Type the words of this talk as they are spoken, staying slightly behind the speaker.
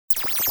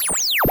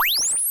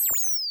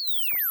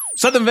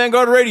Southern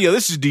Vanguard Radio.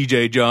 This is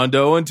DJ John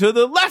Doe, and to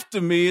the left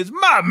of me is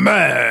my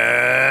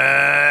man.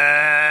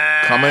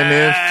 Coming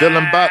in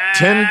feeling about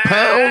 10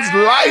 pounds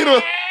lighter.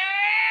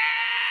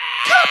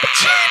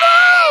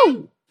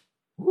 Cappuccino!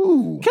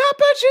 Ooh.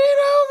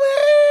 Cappuccino,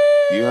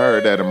 man. You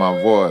heard that in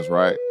my voice,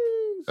 right?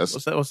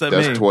 What's that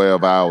That's mean?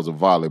 12 hours of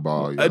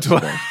volleyball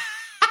yesterday.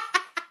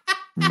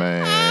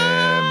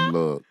 Man,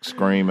 look,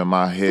 screaming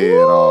my head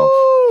off.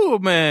 Ooh,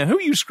 man.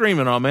 Who you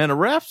screaming on, man? The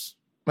refs?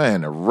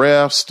 Man, the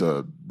refs,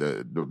 the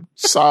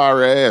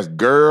sorry ass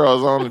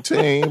girls on the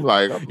team,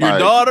 Your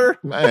daughter,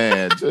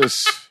 man,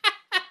 just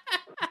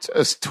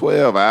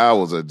 12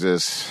 hours of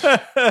just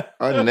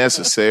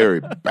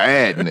unnecessary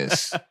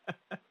badness.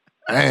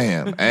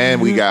 Damn,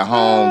 and we got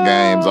home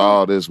games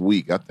all this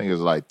week. I think it's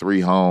like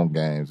 3 home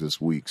games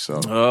this week.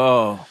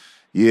 So,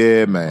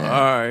 yeah, man.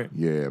 All right,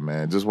 yeah,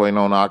 man. Just waiting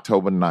on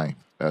October 9th.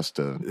 That's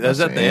the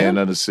end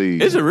of the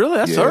season. Is it really?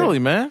 That's early,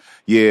 man.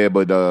 Yeah,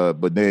 but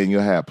then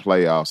you'll have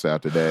playoffs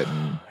after that.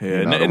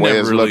 And the way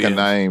it's looking, ends.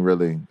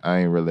 I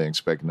ain't really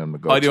expecting them to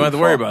go. Oh, you don't have to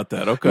worry about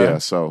that. Okay. Yeah,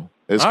 so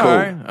it's cool. All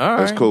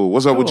right. It's cool.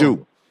 What's up with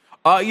you?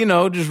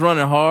 Just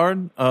running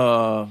hard.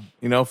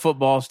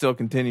 Football still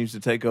continues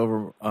to take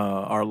over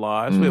our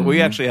lives. Mm-hmm.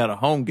 We actually had a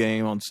home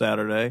game on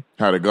Saturday.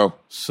 How'd it go?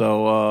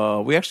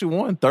 So we actually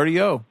won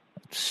 30-0.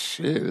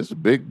 Shit, it's a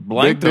big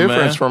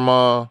difference from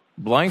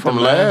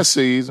last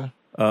season.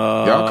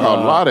 Y'all caught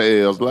a lot of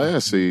L's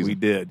last season. We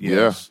did,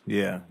 yes.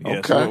 Yeah.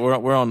 Okay. So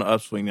we're on the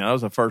upswing now. That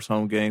was our first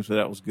home game, so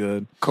that was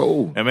good.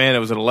 Cool. And, man, it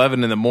was at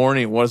 11 in the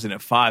morning. It wasn't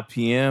at 5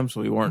 p.m.,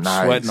 so we weren't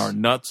sweating our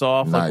nuts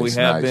off like we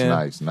have been.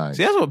 Nice.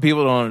 See, that's what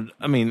people don't –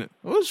 I mean, it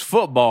was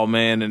football,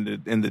 man,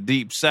 in the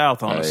Deep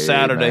South on a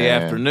Saturday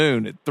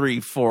afternoon at 3,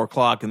 4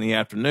 o'clock in the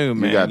afternoon,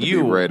 man. You got to be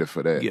ready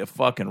for that. Get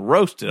fucking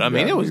roasted. I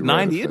mean, it was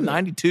 90,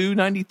 92,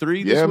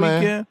 93 this weekend.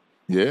 Man.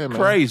 Yeah, man.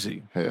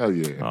 Crazy. Hell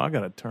yeah. Oh, I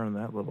got to turn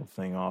that little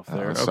thing off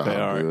there. Okay,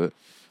 all right. Good.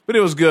 But it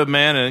was good,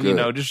 man,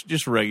 and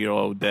just regular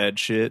old dad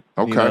shit.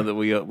 Okay. That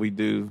we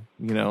do,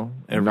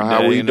 every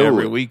day and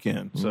every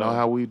weekend. So you know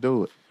how we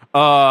do it.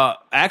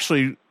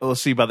 Actually,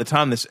 let's see. By the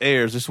time this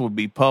airs, this will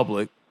be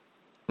public.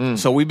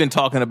 So we've been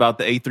talking about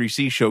the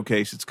A3C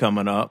showcase that's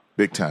coming up.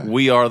 Big time.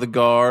 We Are the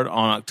Guard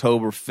on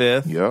October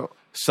 5th. Yep.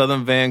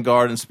 Southern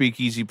Vanguard and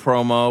Speakeasy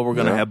promo. We're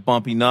going to have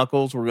Bumpy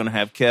Knuckles. We're going to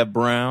have Kev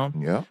Brown.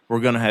 Yeah.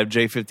 We're going to have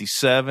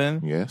J57.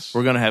 Yes.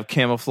 We're going to have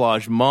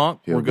Camouflage Monk.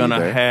 We're going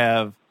to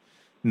have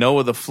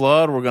Noah the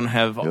Flood. We're going to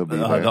have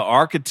the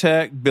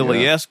Architect, Billy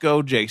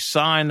Esco, Jay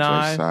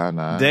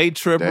Sinai, Day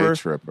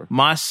Tripper,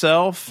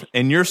 myself,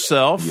 and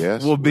yourself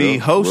will be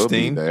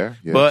hosting. We'll be there.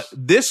 Yes. But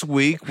this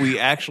week,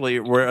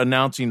 we're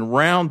announcing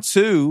round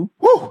 2.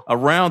 Woo! A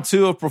round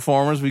 2 of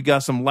performers. We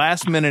got some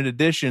last-minute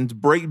additions.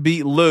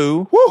 Breakbeat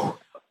Lou. Woo!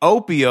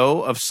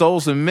 Opio of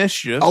Souls and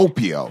Mischief.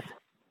 Opio.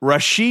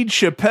 Rashid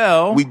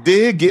Chappelle. We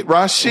did get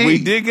Rashid.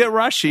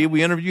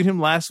 We interviewed him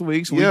last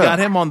week, so we got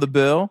him on the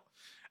bill.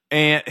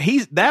 And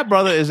that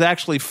brother is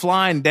actually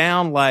flying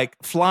down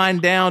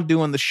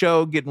doing the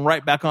show, getting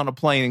right back on a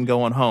plane and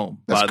going home.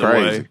 That's by the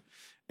crazy. way.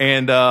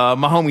 And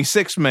my homie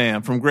Six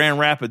Man from Grand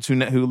Rapids, who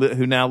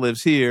now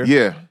lives here.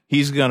 Yeah,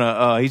 he's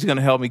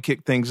gonna help me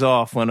kick things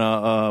off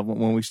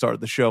when we start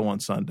the show on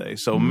Sunday.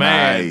 So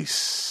man,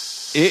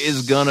 nice. It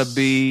is gonna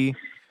be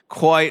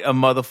quite a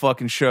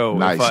motherfucking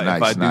show. If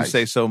I do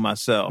say so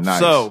myself. Nice.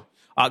 So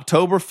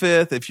October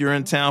 5th, if you're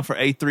in town for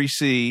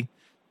A3C,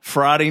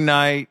 Friday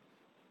night.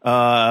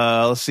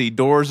 Let's see.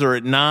 Doors are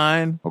at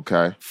 9.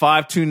 Okay.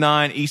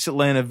 529 East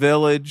Atlanta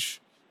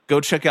Village. Go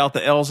check out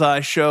the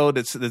Elzai show.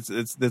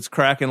 That's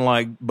cracking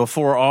like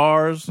before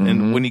ours. Mm-hmm.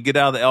 And when you get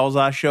out of the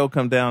Elzai show,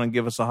 come down and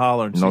give us a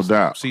holler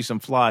and see some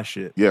fly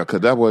shit. Yeah,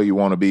 because that's where you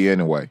want to be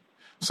anyway.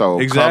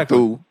 So come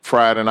through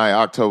Friday night,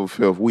 October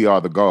 5th. We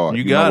Are the Guard.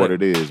 You know what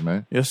it is,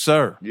 man. Yes,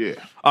 sir. Yeah.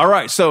 All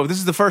right. So if this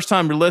is the first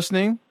time you're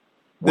listening.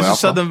 This is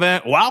Southern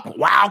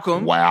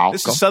Welcome.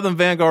 This is Southern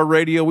Vanguard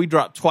Radio. We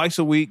drop twice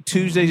a week.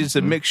 Tuesdays, it's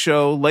a mix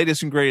show.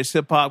 Latest and greatest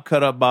hip hop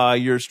cut up by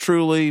yours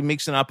truly.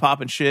 Meeks and I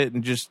popping shit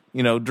and just,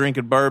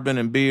 drinking bourbon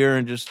and beer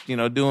and just,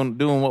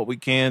 doing what we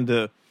can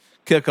to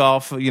kick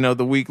off,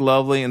 the week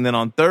lovely. And then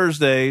on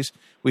Thursdays,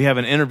 we have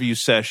an interview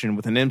session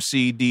with an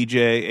MC,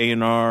 DJ,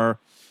 A&R,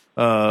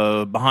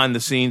 behind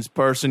the scenes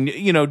person,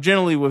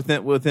 generally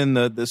within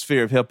the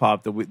sphere of hip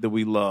hop that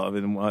we love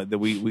and that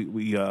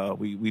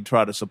we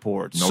try to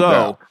support. No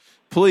doubt.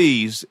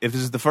 Please, if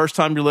this is the first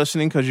time you're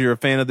listening because you're a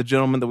fan of the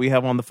gentleman that we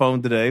have on the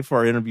phone today for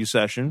our interview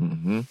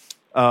session,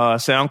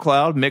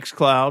 SoundCloud,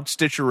 Mixcloud,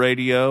 Stitcher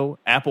Radio,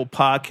 Apple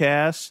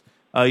Podcasts.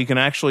 You can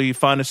actually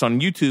find us on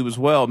YouTube as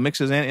well.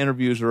 Mixes and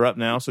interviews are up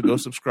now, so go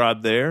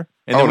subscribe there.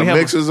 And then the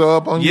mixes are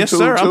up on YouTube, yes,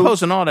 sir. too? I'm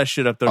posting all that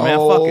shit up there, man.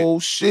 Oh,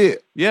 fuck it.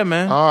 Shit. Yeah,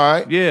 man. All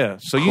right. Yeah.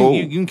 So cool.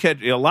 you can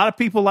catch a lot of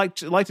people like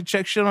to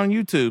check shit on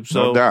YouTube.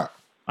 So no doubt.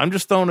 I'm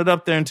just throwing it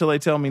up there until they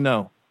tell me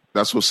no.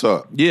 That's what's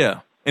up.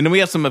 Yeah. And then we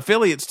have some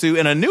affiliates too,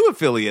 and a new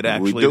affiliate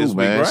actually. We do, this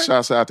man. Week, right?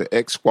 Shouts out to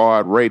X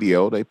Squad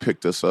Radio. They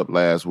picked us up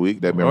last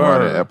week. They've been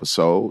running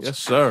episodes. Yes,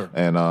 sir.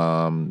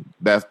 And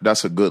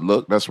that's a good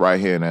look. That's right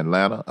here in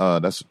Atlanta.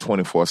 That's a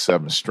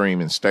 24/7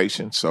 streaming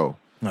station. So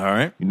All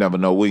right. You never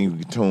know when you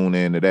can tune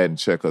into that and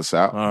check us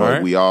out.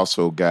 But we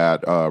also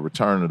got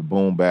Return of the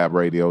Boom Bap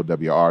Radio,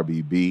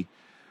 WRBB,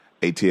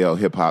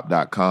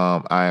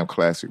 ATLHipHop.com,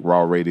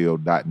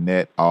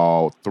 IamClassicRawRadio.net.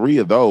 All 3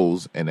 of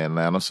those in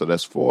Atlanta. So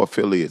that's 4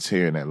 affiliates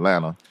here in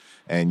Atlanta.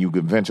 And you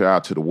can venture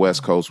out to the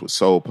West Coast with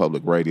Soul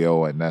Public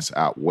Radio, and that's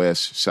out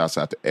west. Shouts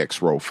out to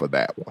X-Row for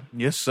that one.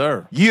 Yes,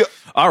 sir. Yeah.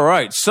 All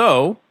right.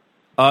 So,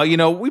 I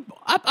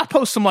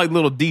post some like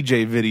little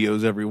DJ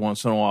videos every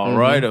once in a while,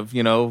 right? Of,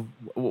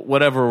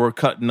 whatever we're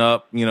cutting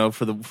up,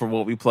 for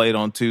what we played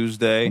on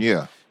Tuesday.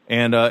 Yeah.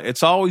 And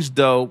it's always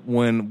dope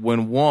when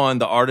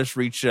the artist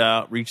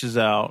reaches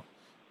out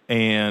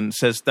and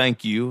says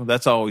thank you.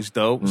 That's always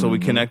dope. So we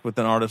connect with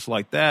an artist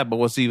like that. But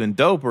what's even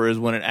doper is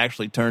when it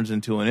actually turns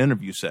into an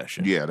interview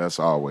session. Yeah, that's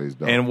always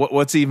dope. And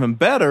what's even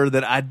better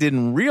that I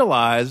didn't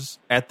realize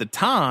at the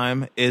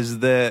time is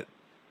that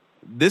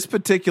this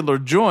particular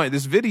joint,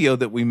 this video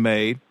that we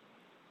made,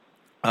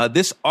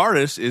 this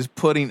artist is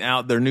putting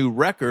out their new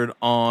record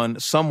on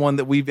someone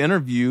that we've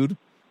interviewed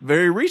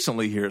very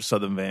recently here at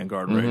Southern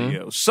Vanguard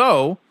Radio.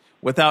 So,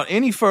 without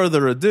any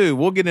further ado,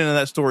 we'll get into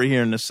that story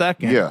here in a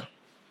second. Yeah.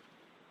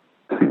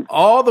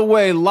 All the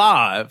way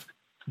live,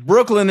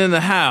 Brooklyn in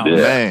the house. Yeah.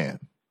 Man.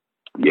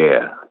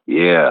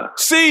 Yeah.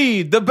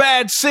 Seed, the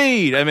bad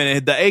seed. I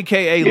mean, the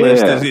AKA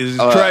list is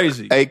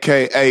crazy.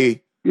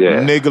 AKA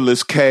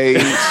Nicholas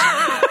Cage.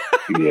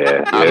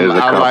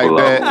 I like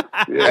that.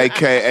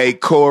 AKA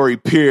Corey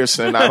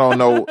Pearson. I don't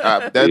know.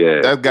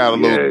 That's got a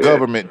little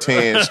government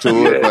tinge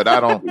to it, but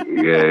I don't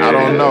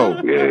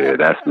know. Yeah,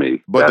 that's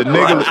me. But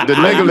that's the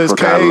Nicholas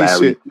Cage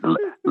shit.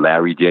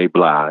 Larry J.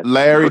 Blige.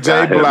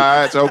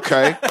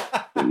 Okay.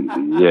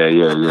 Yeah.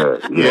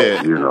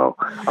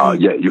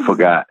 You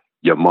forgot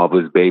your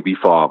mother's baby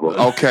father.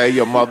 Okay,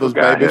 your mother's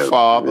baby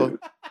father.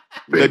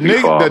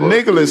 The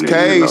Nicholas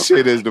Cage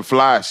shit is the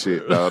fly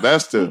shit, though.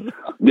 That's the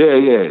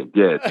Man.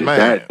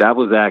 That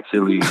was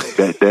actually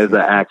there's an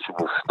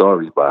actual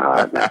story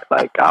behind that.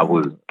 Like I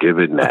was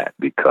given that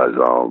because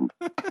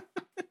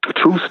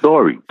true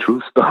story.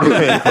 Remember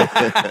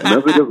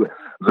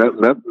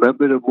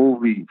the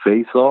movie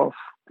Face Off?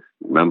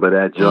 Remember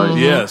that joint?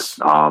 Yes.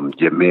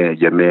 Your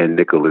man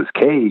Nicolas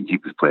Cage, he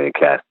was playing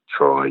Castor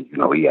Troy.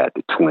 He had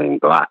the twin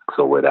Glocks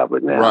or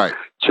whatever. Now, right.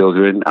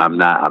 Children, I'm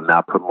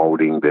not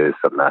promoting this.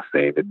 I'm not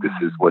saying that this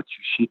is what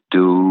you should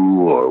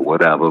do or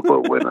whatever.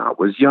 But when I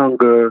was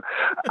younger,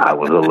 I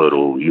was a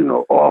little,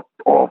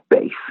 off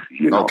base.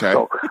 Okay.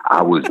 So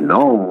I was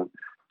known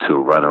to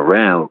run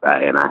around,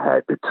 and I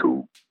had the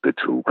two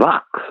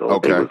Glocks. So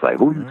they was like,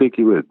 "Who you think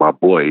you is?" My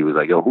boy, he was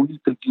like, "Yo, who you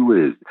think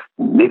you is?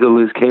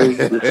 Nicholas Cage?"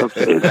 And so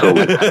it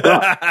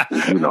stuck.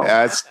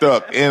 That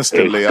stuck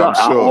instantly. I'm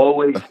sure. I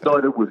always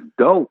thought it was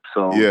dope,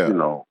 so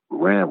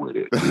ran with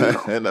it.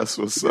 And that's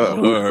what's up.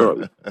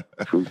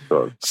 True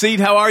story. Seed,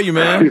 how are you,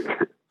 man?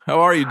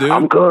 How are you, dude?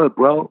 I'm good,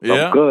 bro.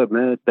 Yeah? I'm good,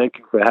 man. Thank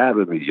you for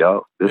having me,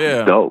 yo. This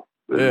is dope.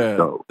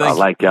 I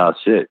like y'all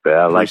shit, man.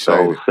 I like the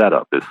whole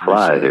setup. This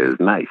fly here is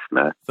nice,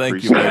 man.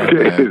 Thank you,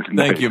 man.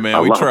 Thank you,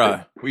 man.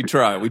 We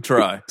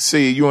try.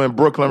 See, you in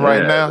Brooklyn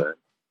right now? Man.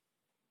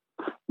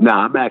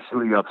 Nah, I'm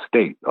actually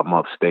upstate. I'm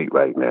upstate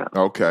right now.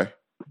 Okay.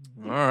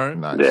 All right.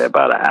 Nice. Yeah,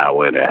 about an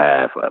hour and a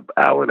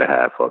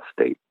half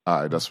upstate.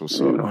 All right, that's what's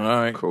up. All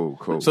right.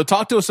 Cool. So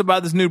talk to us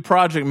about this new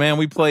project, man.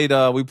 We played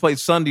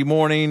Sunday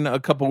morning a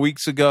couple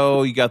weeks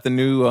ago. You got the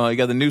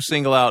new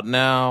single out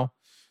now.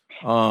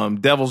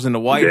 Devils in the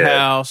White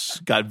House,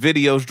 got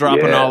videos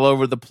dropping all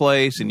over the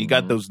place, and you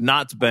got those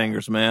Knots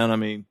bangers, man. I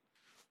mean,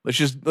 let's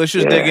just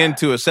dig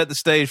into it. Set the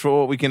stage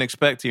for what we can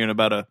expect here in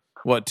about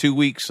 2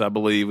 weeks, I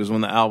believe, is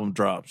when the album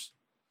drops.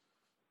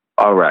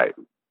 All right.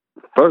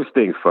 First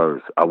things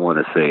first, I want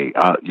to say,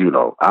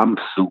 I'm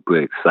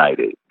super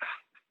excited.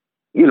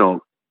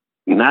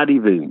 Not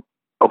even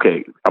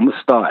okay. I'm gonna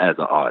start as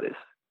an artist.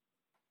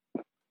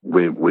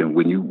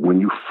 When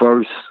you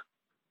first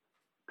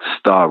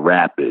start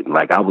rapping,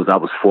 like I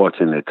was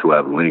fortunate to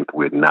have linked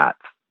with Knots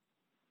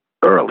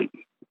early.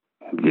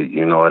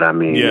 You know what I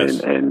mean? Yes.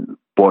 And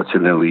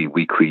fortunately,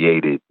 we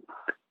created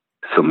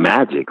some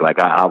magic. Like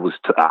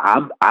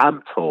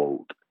I'm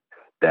told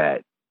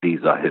that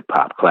these are hip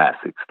hop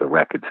classics, the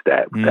records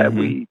that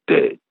we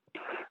did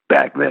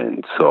back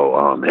then. So,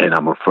 and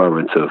I'm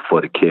referring to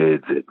For the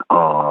Kids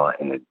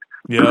and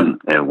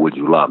Would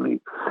You Love Me?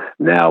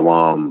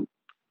 Now,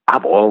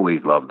 I've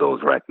always loved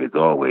those records.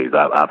 Always,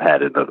 I've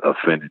had an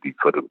affinity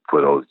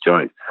for those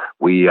joints.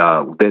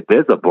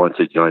 There's a bunch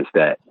of joints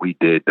that we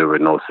did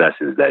during those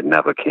sessions that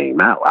never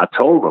came out. I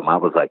told them, I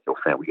was like, "Yo,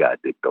 fam, we gotta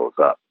dig those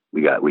up.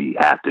 We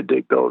have to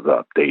dig those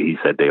up." He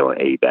said they on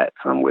ADAT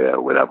somewhere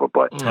or whatever.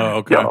 But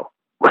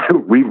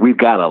we've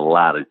got a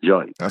lot of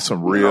joints. That's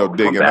some real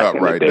digging up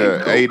right there.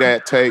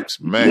 ADAT tapes,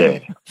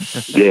 man.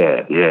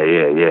 Yeah.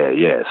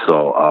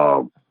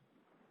 So,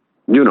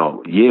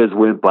 years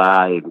went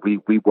by and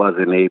we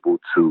wasn't able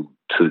to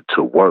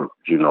work,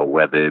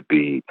 whether it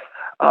be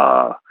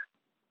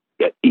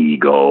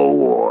ego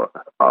or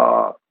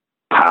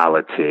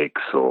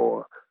politics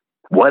or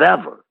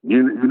whatever.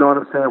 You know what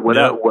I'm saying?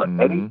 Whatever,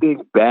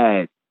 anything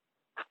bad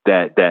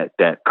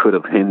that could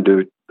have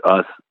hindered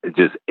us,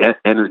 just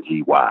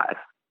energy wise.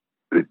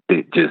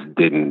 It just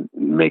didn't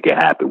make it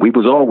happen. We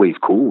was always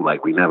cool,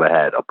 like we never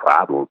had a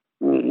problem.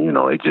 You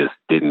know, it just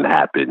didn't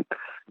happen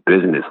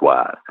business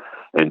wise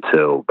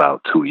until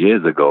about 2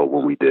 years ago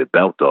when we did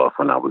Belt Off,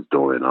 when I was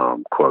doing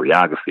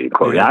choreography. And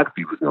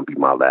choreography was going to be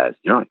my last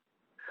joint.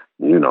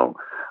 You know,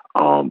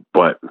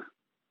 but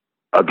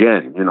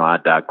again, you know, I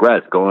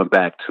digress. Going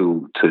back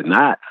to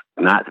Knots.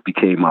 Knots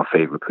became my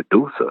favorite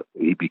producer.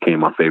 He became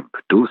my favorite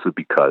producer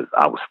because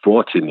I was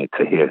fortunate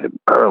to hear him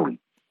early.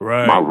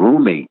 Right. My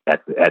roommate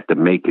at the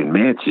Macon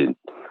Mansion,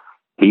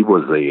 he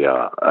was a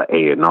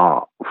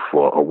A&R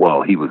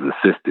he was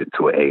assistant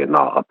to an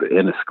A&R up at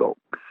Interscope.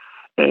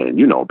 And,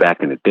 you know,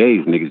 back in the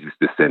days, niggas used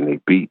to send their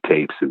beat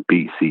tapes and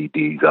beat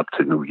CDs up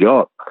to New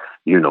York,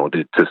 you know,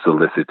 to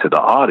solicit to the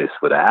artists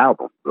for the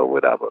album or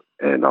whatever.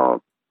 And I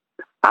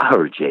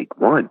heard Jake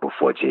One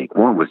before Jake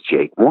One was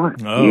Jake One.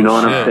 Oh, you know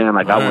what shit. I'm saying?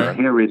 Like, I was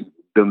hearing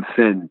them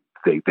send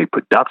they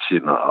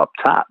production up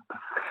top.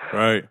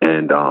 Right.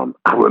 And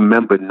I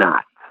remember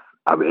Knots.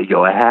 I mean, it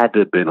had to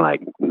have been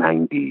like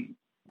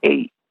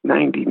 98,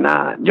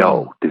 99.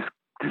 Yo, this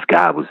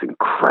guy was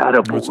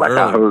incredible. Like,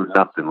 I heard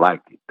nothing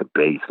like it. The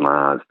bass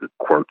lines, the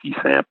quirky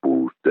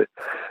samples, the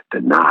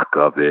knock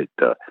of it,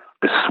 the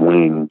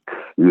swing,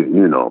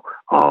 you know,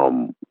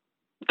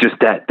 just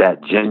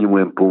that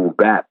genuine boom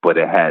bap, but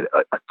it had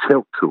a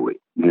tilt to it,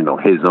 you know,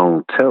 his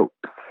own tilt.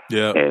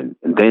 Yeah. And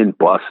then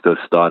Busta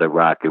started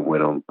rocking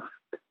with him.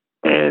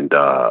 And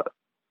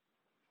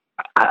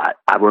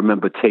I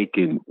remember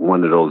taking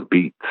one of those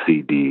beat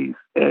CDs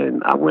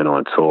and I went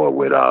on tour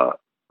with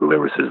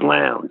Lyricist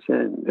Lounge,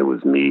 and it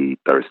was me,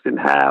 Thurston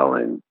Howell,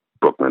 and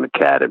Brooklyn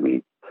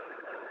Academy.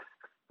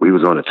 We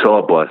was on a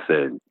tour bus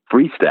and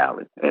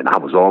freestyling, and I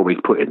was always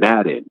putting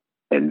that in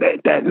and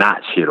that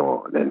Knot shit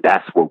on, and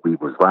that's what we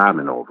was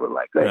rhyming over.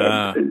 Like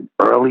and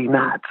early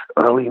Knots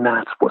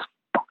was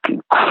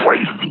fucking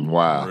crazy.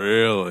 Wow,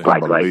 really?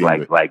 Like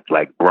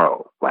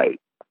bro.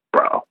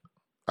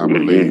 I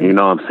believe you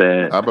know what I'm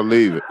saying? I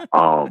believe it.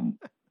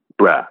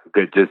 Bruh,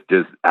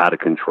 just out of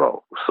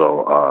control.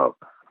 So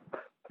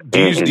do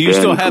you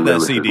still have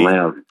that CD? He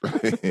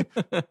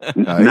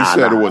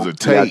said it was a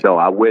tape. Yeah, no,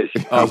 I wish.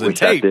 Oh, it was a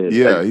tape.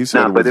 Yeah, he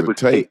said it was a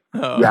tape.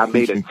 Oh. Yeah, I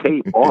made a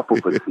tape off of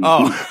a CD.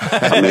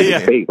 I made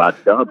a tape. I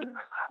dubbed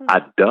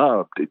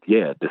it,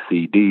 the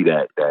CD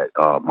that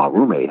my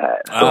roommate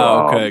had.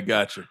 So, okay,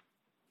 gotcha.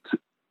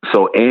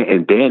 So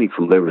and Danny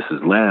from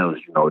Lyricist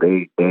Lounge, you know,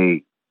 they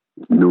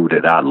knew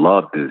that I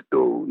loved this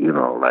dude. You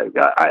know, like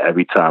I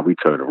every time we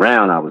turned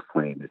around, I was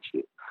playing this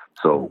shit.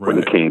 So when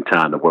it came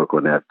time to work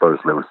on that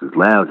first Lyricist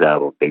Lounge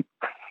album,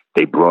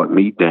 they brought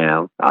me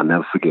down. I'll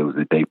never forget, it was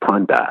the day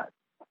Pun died.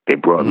 They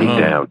brought me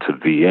down to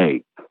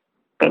VA,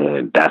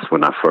 and that's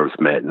when I first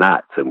met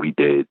Knots, and we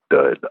did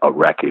a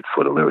record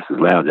for the Lyricist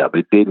Lounge album.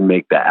 It didn't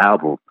make the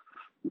album.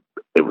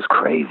 It was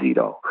crazy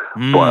though.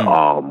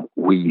 But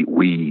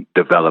we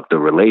developed a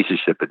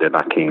relationship, and then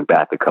I came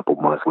back a couple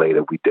months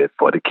later. We did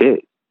For the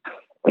Kids.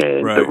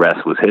 And the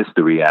rest was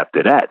history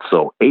after that.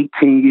 So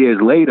 18 years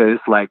later,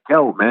 it's like,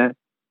 yo, man,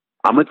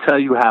 I'm going to tell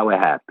you how it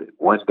happened.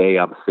 One day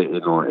I'm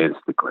sitting on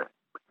Instagram.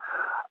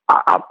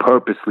 I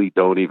purposely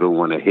don't even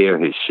want to hear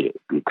his shit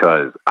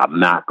because I'm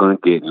not going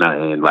to get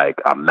nothing. Like,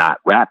 I'm not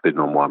rapping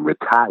no more. I'm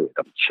retired.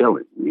 I'm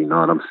chilling. You know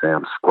what I'm saying?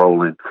 I'm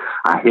scrolling.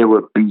 I hear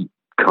a beat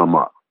come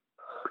up.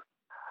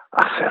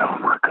 I said, oh,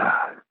 my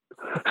God.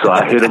 So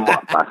I hit him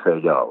up. I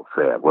said, yo,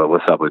 fam,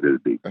 what's up with this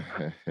beat?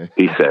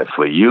 He said,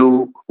 for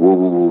you, woo,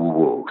 woo, woo,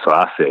 woo. So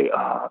I say,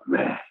 oh,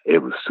 man, it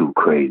was too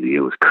crazy.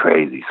 It was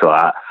crazy. So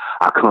I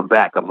come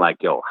back. I'm like,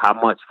 yo, how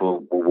much for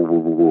woo, woo, woo,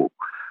 woo, woo?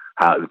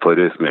 How, for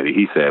this minute?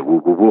 He said,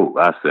 woo, woo, woo.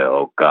 I said,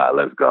 oh, God,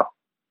 let's go.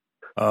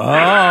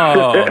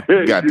 Oh,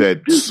 got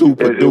that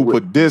super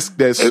duper disc,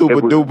 that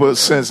super duper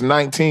since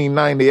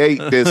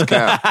 1998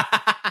 discount.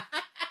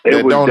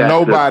 That don't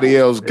nobody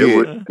else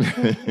get.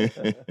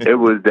 It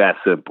was that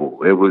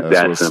simple. It was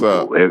that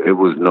simple. It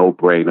was no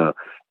brainer.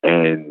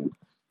 And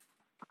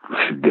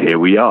here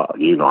we are.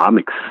 You know, I'm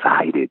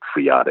excited for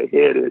y'all to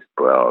hear this,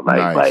 bro.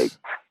 Like,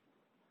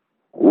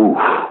 ooh.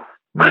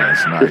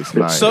 Nice.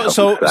 So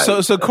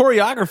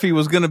choreography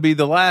was going to be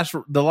your last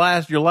album.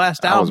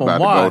 I was about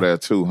to go there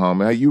too,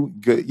 homie.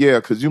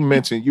 Because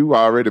you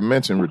already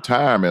mentioned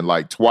retirement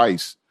like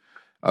twice.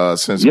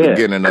 Since the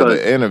beginning of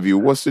the interview.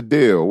 What's the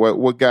deal?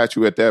 What got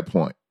you at that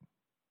point?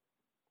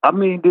 I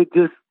mean,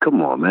 just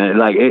come on, man.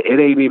 Like it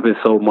ain't even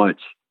so much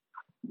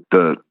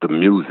the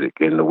music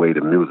and the way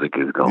the music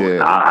is going.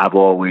 Yeah. I've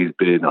always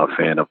been a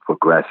fan of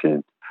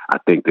progression. I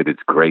think that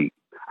it's great.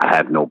 I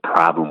have no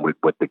problem with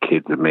what the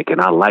kids are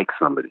making. I like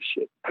some of the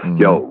shit. Mm-hmm.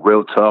 Yo,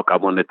 real talk, I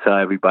want to tell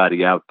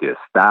everybody out there,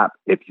 stop.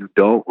 If you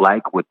don't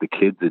like what the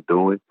kids are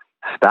doing,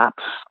 stop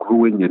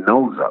screwing your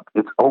nose up.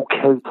 It's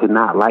okay to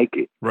not like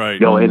it.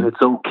 Right. Yo, and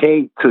it's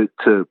okay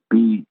to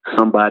be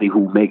somebody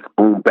who makes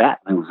boom bap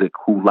music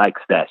who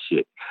likes that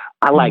shit.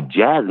 I like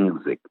jazz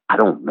music. I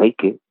don't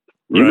make it.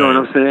 You know what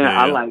I'm saying?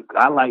 Yeah.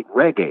 I like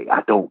reggae.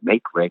 I don't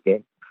make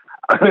reggae.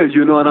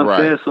 You know what I'm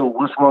saying? So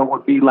what's wrong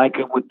with me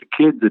liking what the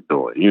kids are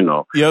doing, you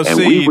know? Yo, and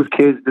we was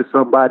kids to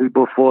somebody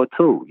before,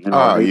 too. You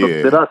know, they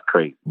looked at us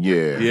crazy.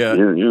 Yeah.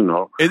 You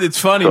know. It's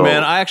funny,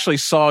 man. I actually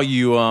saw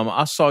you,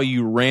 I saw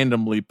you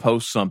randomly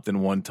post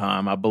something one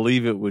time. I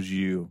believe it was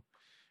you.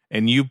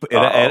 And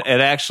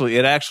it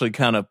actually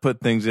kind of put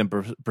things in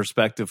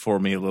perspective for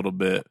me a little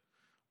bit.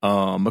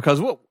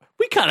 Because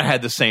we kind of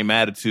had the same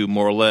attitude,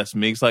 more or less,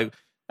 Meeks. Like,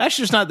 that's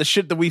just not the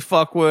shit that we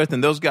fuck with,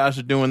 and those guys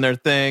are doing their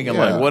thing, and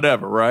like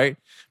whatever, right?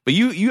 But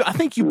I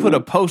think you put a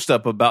post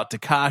up about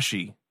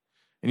Tekashi,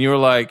 and you were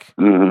like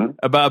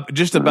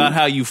about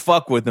how you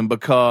fuck with him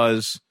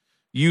because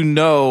you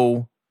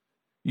know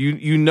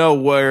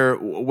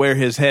where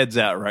his head's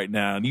at right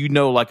now, and you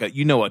know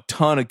a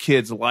ton of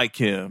kids like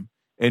him,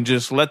 and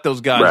just let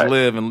those guys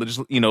live, and just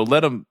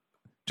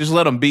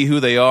let them be who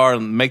they are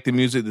and make the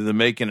music that they're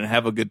making and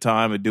have a good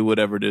time and do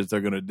whatever it is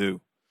they're gonna do,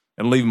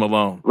 and leave them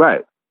alone,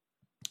 right.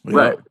 Yeah.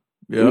 Right.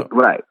 Yeah.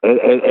 Right.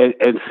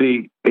 And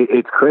see,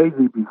 it's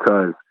crazy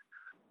because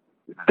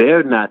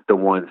they're not the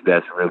ones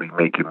that's really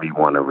making me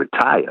want to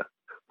retire.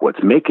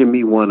 What's making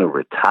me want to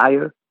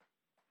retire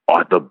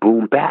are the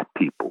boom bap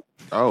people.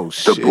 Oh,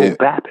 shit. The boom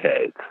bap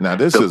heads. Now,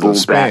 this the is boom a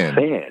spin. Bap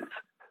fans.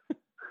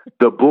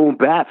 The boom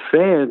bap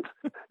fans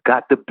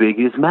got the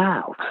biggest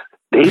mouths.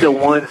 They the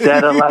ones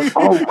that are like,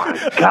 oh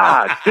my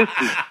God, this.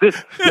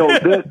 Yo,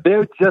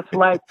 they're just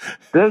like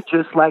the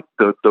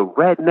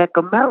redneck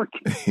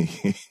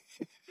Americans.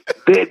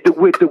 They're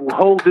with the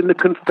holding the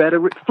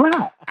Confederate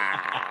flag.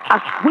 I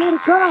swear to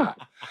God.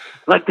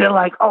 Like they're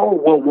like, oh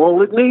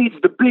well, it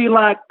needs to be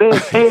like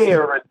this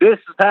here, and this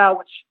is how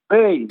it should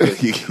be.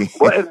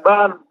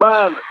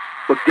 But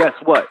guess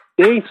what?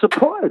 They ain't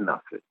supporting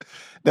nothing.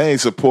 They ain't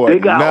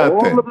supporting nothing. They got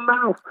all the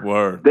mouth.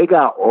 Word. They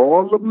got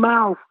all the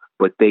mouth.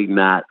 But they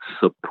not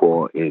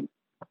supporting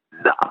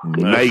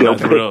nothing. They'll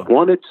pick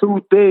one or two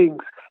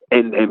things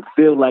and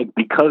feel like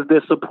because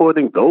they're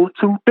supporting those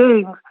two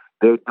things,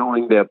 they're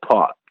doing their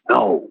part.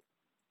 No.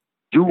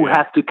 You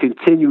have to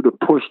continue to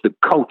push the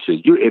culture.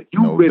 If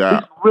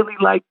it's really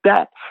like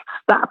that,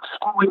 stop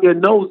screwing your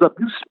nose up.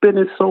 You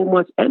spending so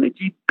much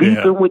energy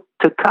beefing with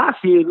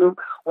Tekashi and them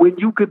when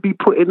you could be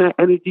putting that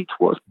energy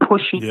towards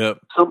pushing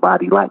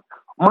somebody like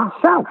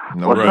myself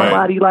or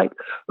somebody like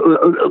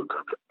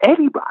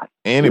anybody.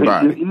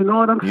 You know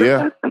what I'm saying?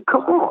 Yeah. Like,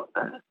 come on,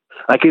 man.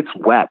 Like it's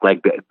whack.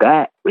 Like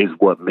that is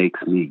what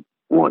makes me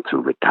want to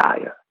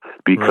retire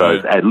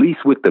because at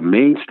least with the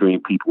mainstream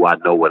people, I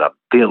know what I'm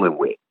dealing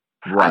with.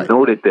 Right. I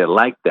know that they're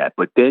like that,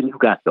 but then you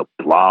got the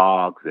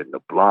blogs, and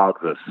the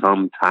blogs are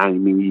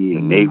sometimey,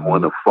 and they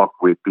want to fuck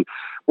with me.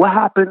 What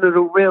happened to the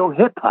real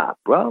hip hop,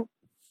 bro?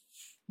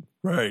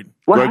 Right.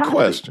 Good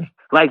question.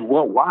 Like,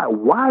 well,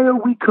 why are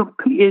we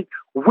competing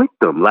with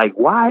them? Like,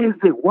 why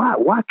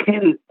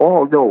can't it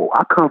all? Yo,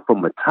 I come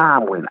from a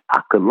time when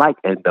I could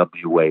like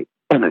NWA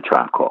and a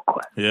Tribe Called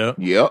Quest. Yeah.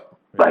 Yep.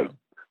 Like,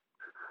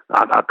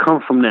 I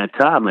come from that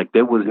time. Like,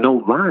 there was no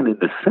line in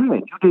the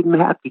sand. You didn't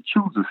have to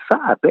choose a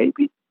side,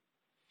 baby.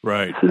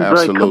 Right.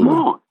 Absolutely. Like, come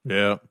on.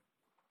 Yeah.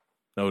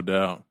 No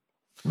doubt.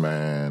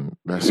 Man,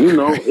 that's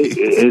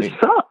it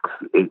sucks.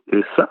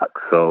 It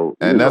sucks. So,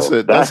 and that's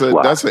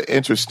an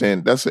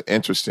interesting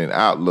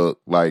outlook.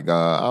 Like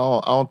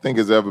I don't think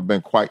it's ever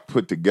been quite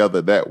put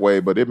together that way,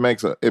 but it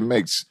makes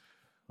sense.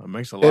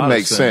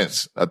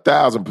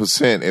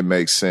 1,000% it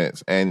makes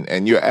sense.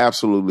 And you're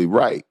absolutely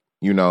right.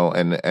 You know,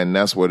 and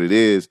that's what it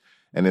is.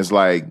 And it's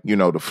like, you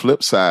know, the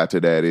flip side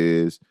to that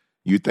is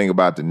you think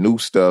about the new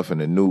stuff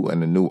and the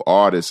new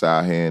artists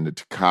out here and the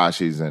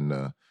Tekashis and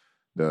the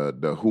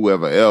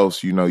whoever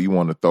else, you know, you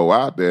want to throw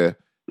out there,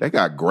 they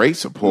got great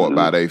support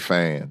by their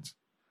fans.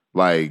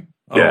 Like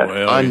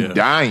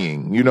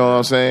undying. You know what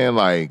I'm saying?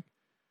 Like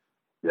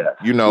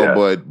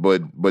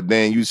but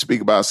then you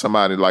speak about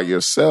somebody like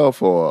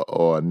yourself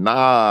or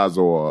Nas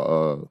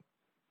or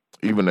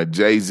even a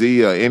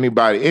Jay-Z or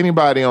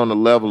anybody on the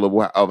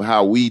level of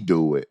how we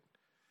do it.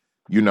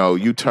 You know,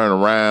 you turn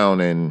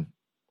around and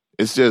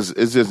it's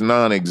just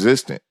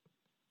non-existent.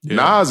 Yeah.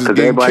 Nas is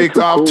getting kicked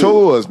off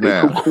tours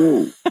now.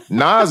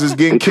 Nas is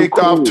getting kicked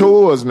off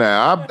tours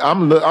now.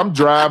 I'm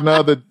driving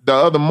the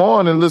other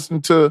morning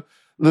listening to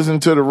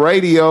the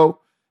radio.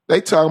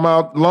 They talking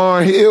about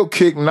Lauryn Hill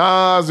kicked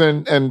Nas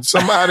and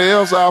somebody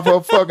else off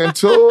her fucking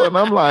tour, and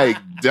I'm like,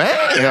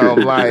 damn,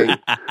 like,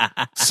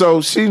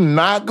 so she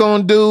not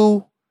gonna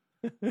do.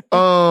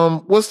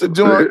 What's the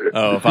joint?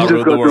 Oh, if I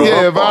rule the world.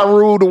 Yeah, if I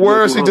rule the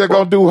world, she just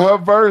gonna do her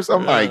verse.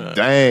 I'm like,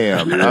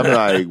 damn. I'm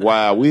like,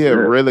 wow, we have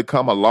really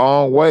come a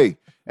long way,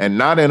 and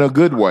not in a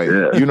good way.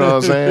 You know what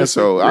I'm saying?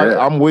 So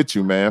I'm with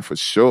you, man, for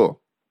sure.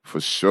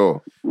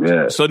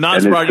 Yeah. So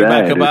Notch brought you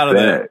back up out of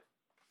that.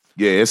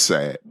 Yeah, it's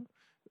sad.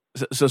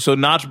 So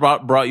Notch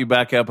brought you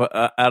back up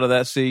out of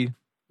that sea,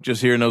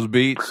 just hearing those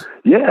beats.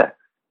 Yeah,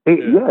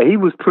 he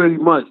was pretty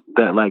much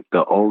that, like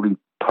the only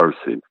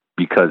person.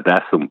 Because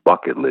that's some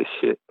bucket list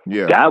shit.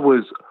 Yeah, that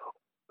was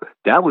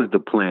the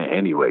plan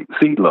anyway.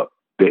 See, look,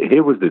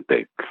 here was the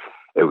thing.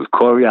 It was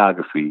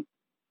choreography,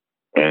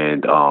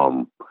 and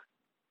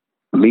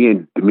me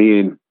and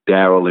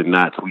Daryl and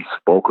Knots, we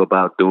spoke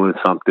about doing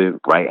something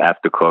right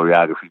after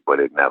choreography, but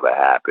it never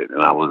happened.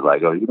 And I was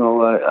like, oh, you know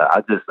what?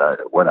 I just,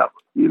 whatever.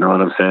 You know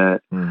what I'm saying?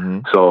 Mm-hmm.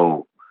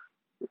 So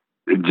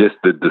it just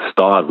the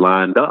stars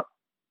lined up,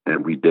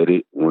 and we did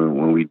it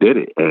when we did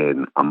it,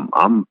 and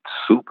I'm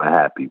super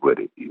happy with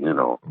it. You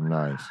know,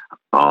 nice.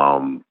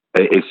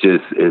 It's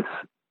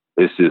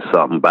just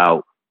something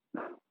about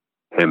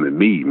him and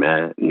me,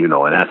 man. You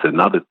know, and that's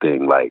another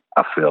thing. Like,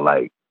 I feel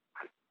like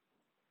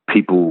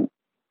people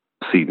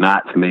see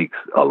Knots makes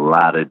a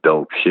lot of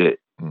dope shit,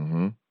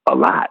 a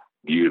lot,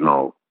 you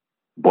know,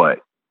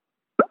 but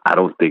I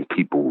don't think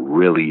people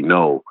really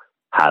know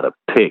how to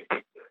pick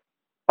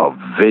a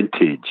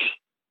vintage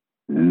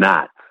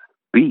Knots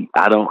beat.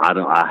 I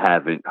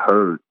haven't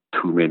heard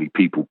too many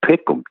people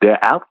pick them. They're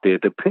out there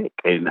to pick,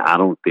 and I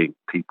don't think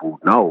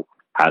people know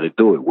how to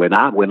do it. When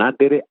I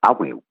did it, I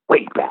went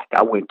way back.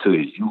 I went to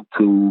his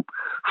YouTube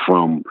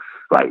from,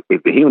 like,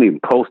 if he don't even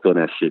post on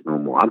that shit no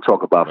more. I'm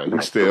talking about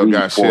he still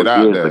got shit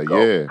out there,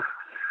 yeah.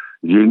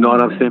 You know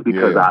what I'm saying?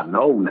 Because I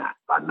know Knots.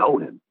 I know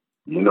him.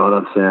 You know what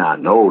I'm saying? I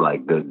know,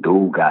 like, the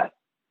dude got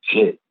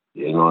shit.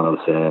 You know what I'm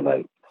saying?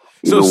 Like,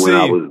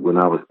 when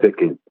I was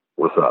picking,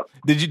 what's up?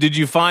 Did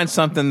you find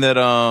something that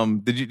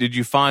did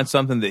you find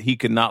something that he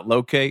could not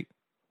locate?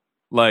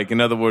 Like,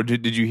 in other words,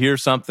 did you hear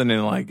something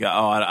and like,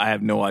 oh, I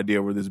have no idea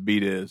where this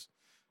beat is?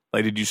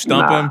 Like, did you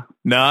stump him?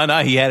 No,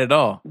 he had it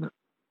all.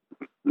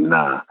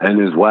 Nah, and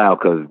it's wild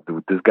because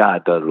this guy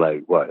does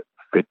like what,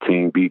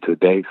 15 beats a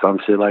day, some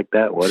shit like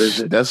that. What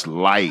is it? That's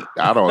light.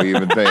 I don't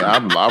even think.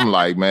 I'm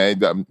like,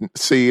 man,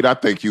 Seed, I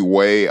think you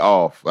way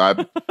off.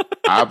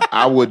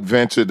 I would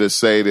venture to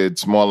say that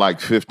it's more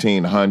like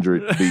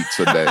 1,500 beats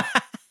a day.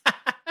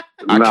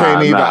 I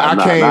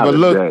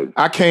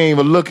can't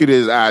even look at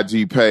his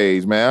IG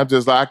page, man. I'm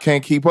just like, I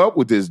can't keep up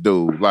with this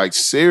dude. Like,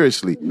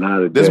 seriously,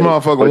 this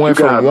motherfucker went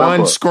from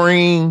one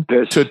screen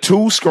to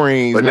two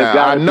screens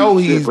now. I know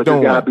he's doing.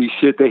 There gotta be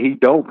shit that he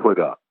don't put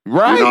up.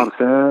 Right. You know what I'm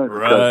saying?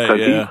 Right.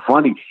 Because he's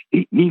funny.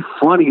 He's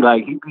funny.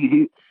 Like,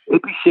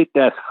 it be shit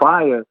that's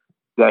fire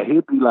that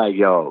he'd be like,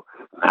 yo,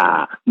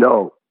 back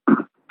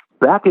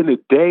in the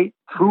day,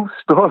 true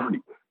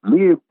story,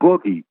 me and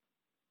Boogie,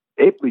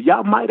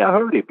 y'all might have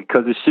heard it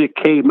because the shit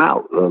came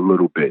out a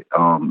little bit.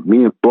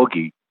 Me and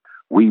Boogie,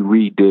 we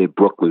redid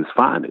Brooklyn's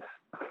Finest.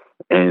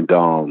 And,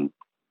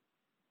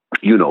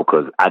 you know,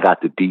 because I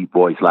got the deep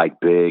voice like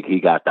Big, he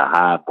got the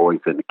high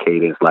voice and the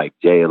cadence like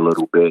Jay a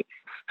little bit.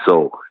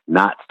 So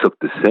Knots took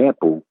the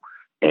sample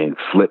and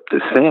flipped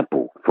the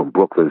sample from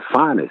Brooklyn's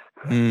Finest.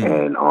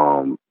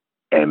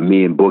 And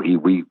me and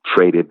Boogie, we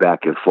traded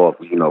back and forth,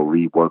 you know,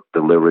 reworked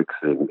the lyrics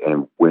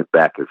and went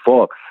back and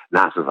forth.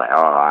 Knots was like,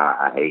 oh,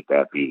 I hate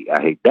that beat.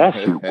 I hate that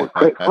shit.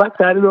 Flex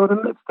had it on the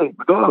mixtape.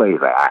 But always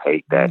like, I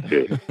hate that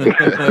shit.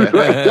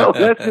 Like, yo,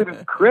 that shit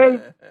is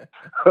crazy.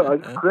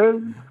 It's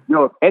crazy.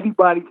 Yo, if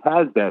anybody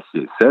has that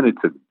shit, send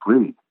it to me,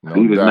 please.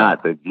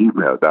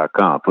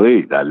 NeedItNots@gmail.com.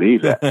 Please, I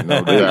need that.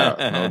 No doubt.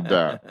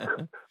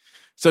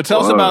 So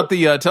tell us about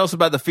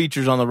the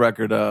features on the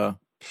record.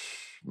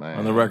 Man.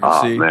 On the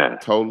record, see? Man.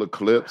 Total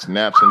Eclipse,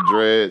 Naps and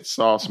Dread,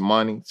 Sauce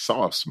Money.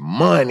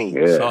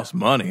 Yeah. Sauce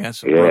Money. That's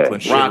some Brooklyn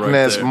shit Rock right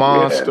Nest there.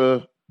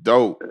 Monster.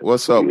 Dope.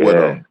 What's up with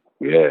him?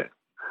 Yeah.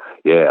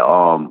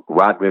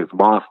 Rock Nest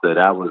Monster,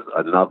 that was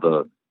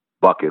another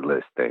bucket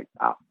list thing.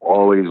 I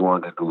always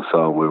wanted to do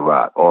something with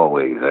Rock,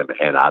 always.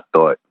 And I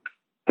thought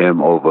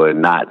him over a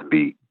Knots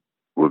beat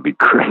would be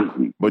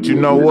crazy. But you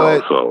know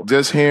what?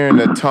 Just hearing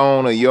the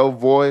tone of your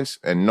voice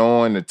and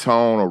knowing the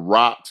tone of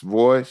Rock's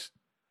voice,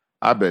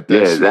 I bet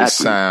that shit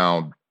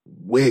sound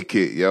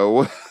wicked,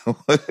 yo.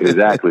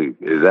 Exactly.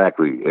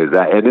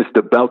 And it's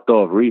the Belt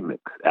Off remix,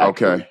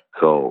 actually. Okay.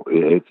 So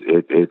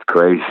it's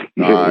crazy.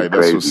 All right,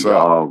 that's what's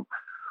up.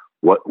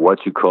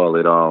 What you call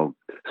it?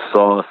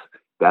 Sauce.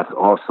 That's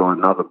also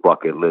another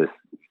bucket list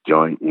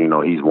joint. You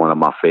know, he's one of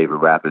my favorite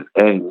rappers,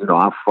 and you know,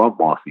 I'm from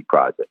Marcy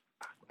Project.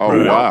 Oh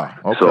wow.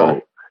 Okay.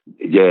 So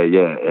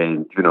yeah,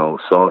 and you know,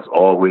 Sauce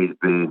always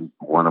been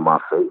one of my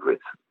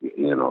favorites.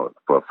 You know,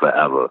 for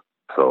forever.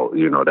 So,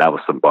 you know, that was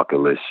some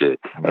bucket list shit.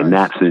 Nice. And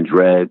Naps and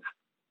Dreads,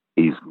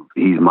 he's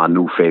my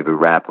new favorite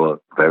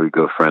rapper, very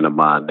good friend of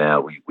mine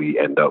now. We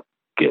end up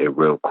getting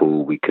real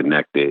cool. We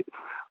connected.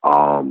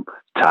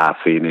 Ty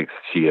Phoenix,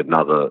 she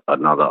another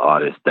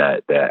artist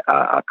that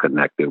I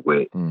connected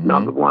with.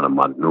 Another one of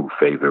my new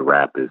favorite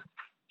rappers.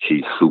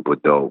 She's super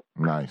dope.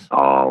 Nice.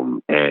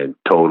 And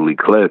Total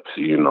Eclipse,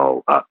 you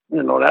know,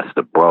 that's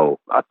the bro.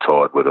 I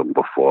toured with him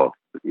before.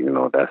 You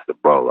know, that's the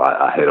bro.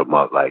 I hit him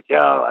up like, yo,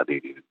 I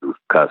need you to do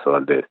cuts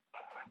on this.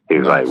 He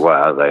was like, what?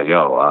 I was like,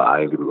 yo, I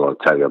ain't even going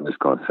to tell you. I'm just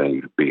going to send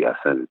you the beat. I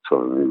sent it to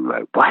him. He was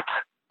like, what?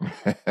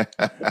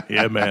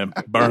 Yeah, man.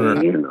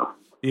 Burner. You know.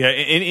 Yeah,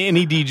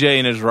 any DJ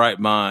in his right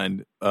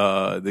mind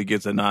that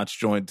gets a Knots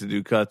joint to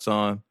do cuts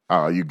on.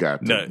 Oh, you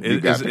got to.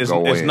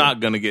 It's not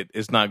gonna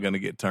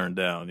get turned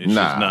down. It's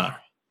just not.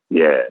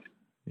 Yeah.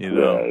 You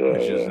know,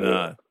 it's just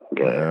not.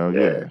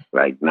 Yeah.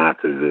 Like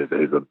Knots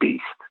is a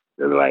beast.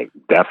 Like,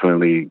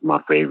 definitely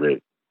my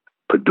favorite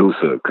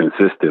producer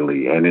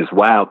consistently. And it's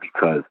wild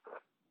because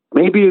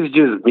maybe it's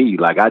just me.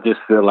 Like, I just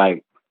feel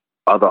like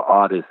other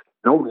artists,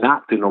 no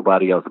knock to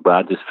nobody else, but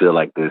I just feel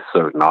like there's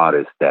certain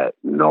artists that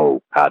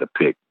know how to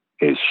pick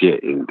his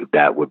shit, and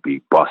that would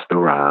be Busta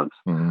Rhymes,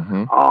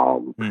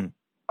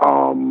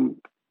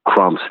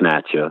 Crumb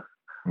Snatcher,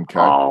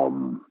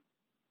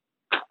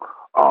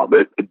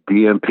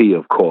 DMP,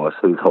 of course,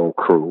 his whole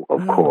crew,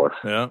 of course,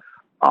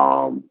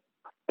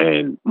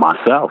 and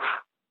myself,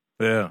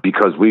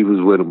 because we was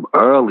with him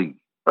early.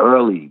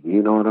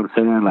 You know what I'm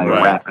saying? Like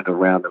rapping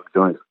around them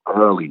joints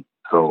early.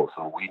 So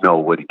we know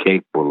what he's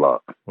capable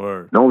of.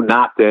 Word. No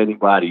knock to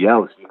anybody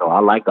else. You know, I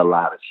like a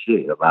lot of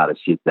shit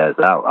that's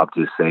out. I'm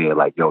just saying,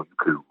 like, yo, you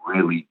could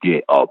really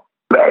get a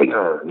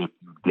banger if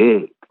you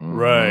did.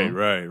 Right.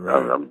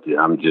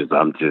 I'm just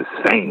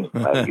saying,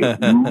 like, if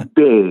you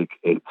dig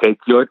and take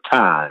your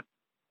time,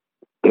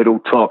 it'll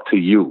talk to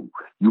you.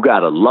 You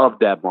gotta love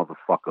that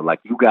motherfucker.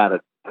 Like, you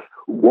gotta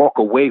walk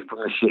away from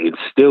the shit and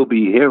still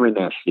be hearing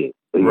that shit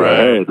in your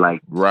head,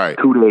 like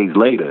 2 days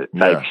later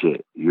type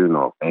shit, you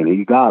know. And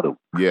he got him.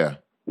 Yeah.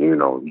 You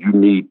know, you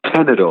need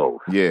 10 of those.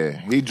 Yeah.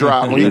 He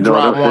dropped one. He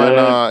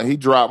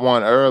dropped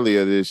one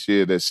earlier this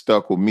year that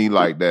stuck with me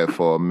like that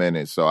for a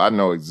minute. So I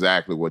know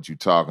exactly what you're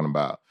talking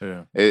about.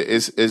 Yeah.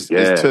 It's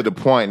to the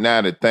point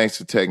now that thanks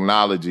to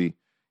technology,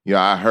 you know,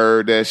 I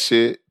heard that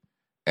shit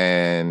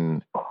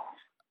and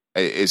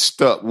it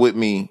stuck with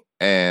me,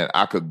 and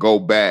I could go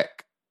back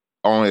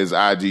on his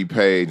IG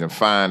page and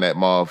find that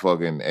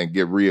motherfucker and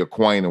get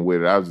reacquainted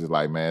with it. I was just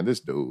like, man, this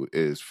dude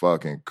is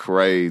fucking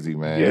crazy,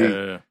 man.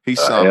 Yeah. He's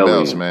something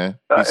else, man.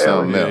 He's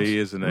something else. He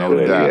is an no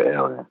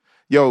doubt.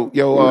 Yo,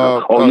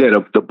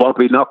 the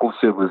bumpy knuckle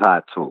shit was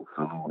hot too.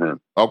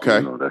 Okay.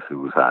 You know, that shit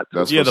was hot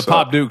too. The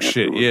Pop Duke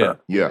shit. Yeah.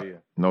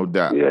 No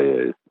doubt.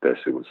 Yeah. That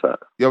shit was hot.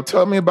 Yo,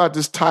 tell me about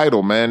this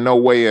title, man. No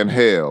Way in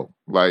Hell.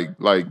 Like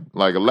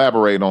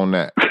elaborate on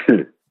that.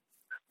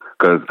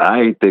 Because I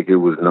ain't think it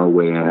was no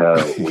way in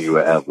hell we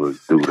would ever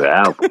do the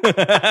album.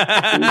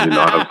 You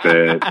know what I'm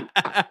saying?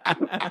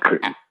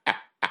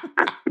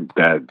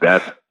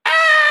 That's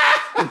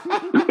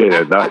in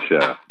a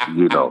nutshell,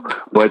 you know.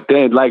 But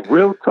then, like,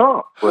 real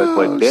talk.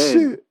 But then,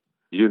 shit.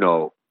 You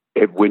know,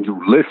 when you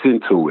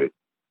listen to it,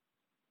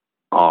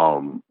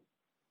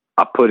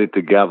 I put it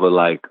together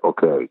like,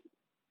 okay,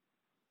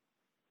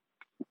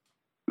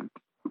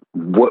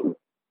 what?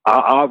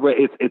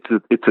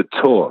 It's a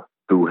tour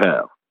through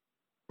hell.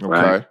 Okay.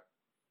 Right?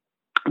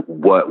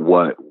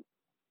 What?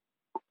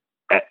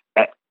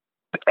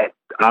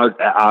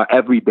 Our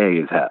everyday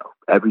is hell.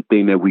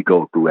 Everything that we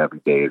go through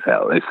every day is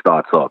hell. It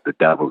starts off the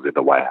devil's in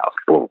the White House.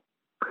 Boom.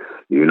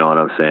 You know what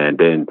I'm saying?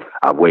 Then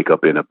I wake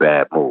up in a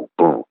bad mood.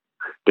 Boom.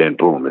 Then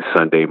boom, it's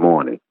Sunday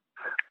morning.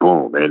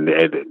 Boom. And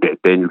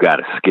then you got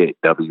a skit,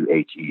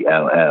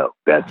 WHELL.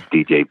 That's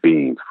DJ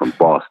Beans from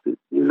Boston.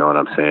 You know what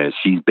I'm saying?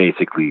 She's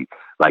basically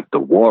like the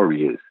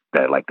Warriors.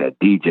 That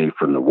DJ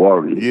from the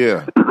Warriors.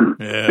 Yeah.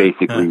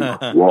 Basically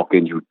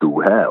walking you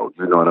through hell.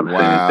 You know what I'm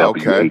saying?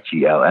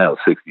 WHELL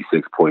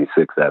 66.6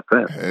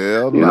 FM.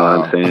 Hell you know what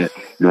I'm saying?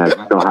 Now, you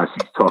know how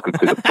she's talking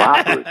to the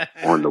boppers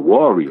on the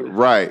Warriors.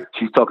 Right.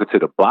 She's talking to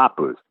the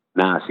boppers.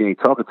 Nah, she ain't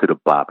talking to the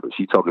boppers.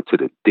 She's talking to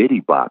the Diddy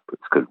boppers.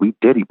 Because we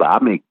Diddy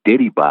bop. I make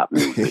Diddy bop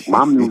music.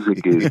 My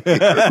music is,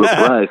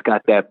 bruh, it's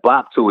got that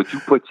bop to it. You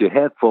put your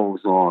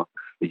headphones on.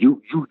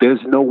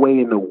 There's no way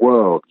in the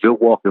world you're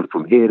walking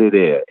from here to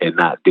there and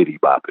not Diddy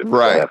bopping with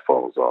the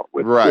headphones on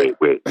with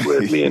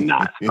me and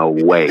Nas. No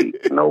way.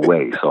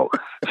 So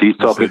she's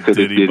talking to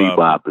the Diddy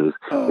boppers.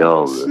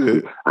 Yo,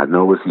 I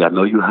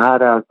know you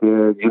hot out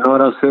there. You know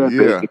what I'm saying?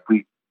 Yeah.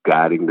 Basically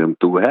guiding them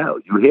through hell.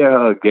 You hear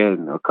her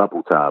again a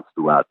couple times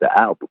throughout the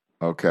album.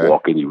 Okay.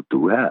 Walking you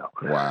through hell.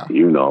 Wow.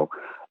 You know,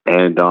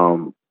 and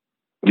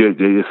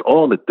it's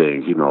all the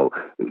things. You know,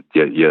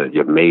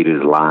 your mate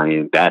is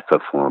lying. That's a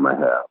form of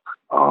hell.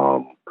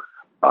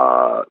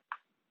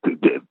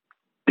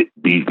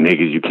 These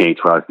niggas, you can't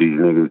trust these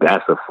niggas.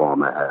 That's a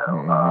form of hell.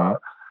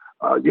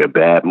 Mm-hmm. Your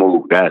bad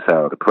move, that's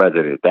hell. The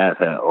president, that's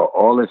hell.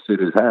 All this shit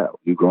is hell.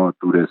 You're going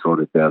through this on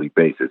a daily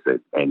basis.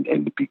 And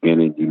in the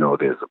beginning, you know,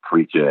 there's a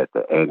preacher. At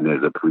the end,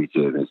 there's a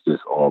preacher. And it's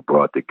just all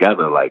brought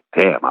together like,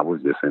 damn, I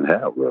was just in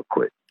hell real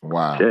quick.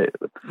 Wow. Shit,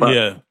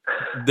 yeah.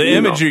 The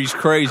imagery's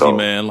crazy,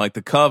 man. Like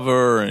the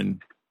cover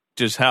and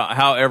just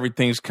how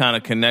everything's kind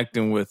of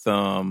connecting with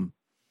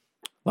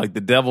like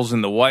the devil's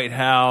in the White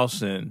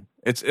House, and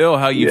it's ill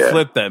how you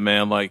flip that,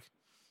 man. Like,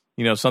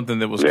 you know, something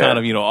that was kind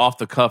of, you know, off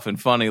the cuff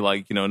and funny,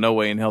 like, you know, no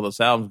way in hell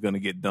this album's going to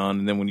get done.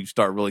 And then when you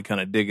start really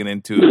kind of digging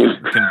into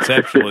it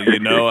conceptually, you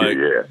know, like,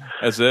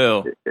 that's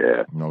ill.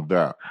 Yeah. No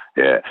doubt.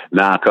 Yeah.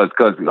 Nah, cause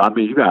I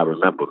mean, you gotta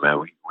remember, man,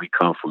 we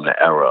come from the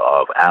era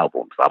of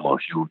albums. I'm a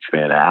huge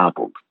fan of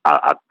albums.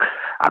 I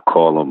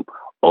call them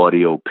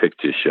audio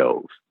picture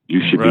shows. You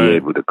should be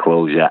able to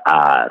close your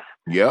eyes,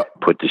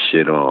 put the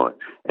shit on,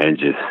 and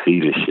just see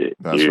the shit.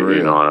 That's real.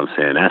 You know what I'm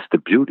saying? That's the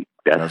beauty.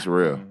 That's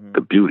real. The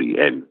beauty,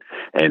 and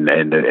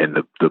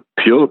the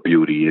pure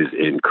beauty is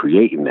in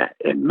creating that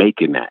and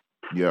making that.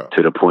 Yeah.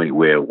 To the point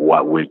where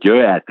when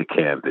you're at the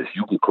canvas,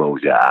 you can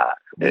close your eyes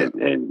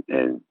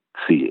and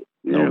see it.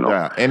 No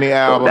doubt. Any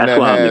album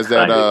that has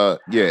that,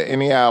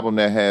 any album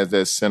that has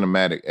that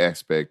cinematic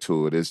aspect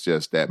to it, it's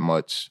just that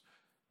much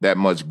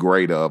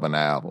greater of an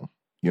album.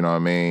 You know what I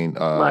mean?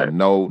 Right.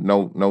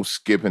 No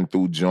skipping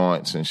through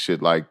joints and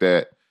shit like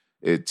that.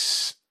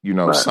 It's,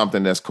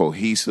 something that's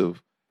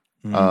cohesive.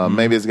 Mm-hmm.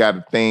 Maybe it's got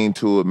a theme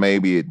to it,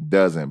 maybe it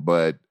doesn't.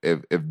 But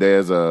if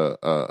there's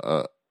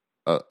an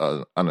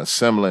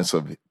semblance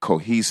of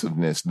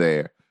cohesiveness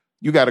there,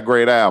 you got a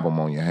great album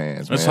on your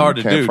hands, man. It's hard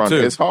to do, too.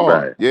 It's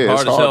hard. Right. Yeah,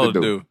 it's hard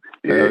to do.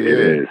 Yeah, it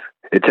is.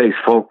 It takes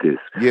focus.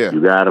 Yeah.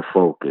 You got to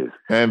focus.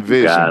 And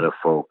vision. You got to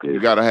focus.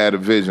 You got to have a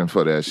vision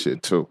for that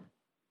shit, too.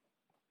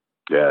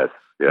 Yes.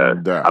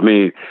 I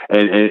mean,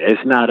 and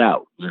it's not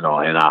out,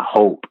 and I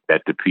hope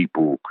that the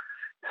people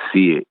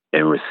see it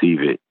and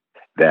receive it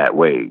that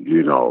way,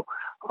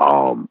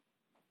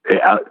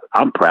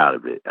 I'm proud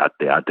of it. I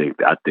think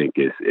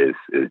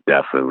it's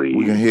definitely.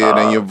 We can hear it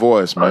in your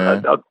voice,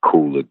 man. A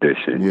cool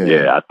addition.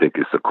 Yeah, I think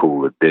it's a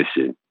cool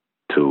addition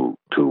to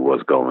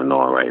what's going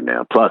on right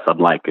now. Plus, I'm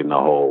liking the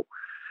whole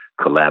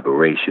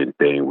collaboration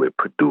thing with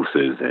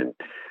producers and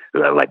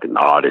like an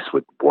artist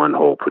with one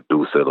whole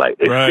producer. Like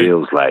it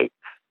feels like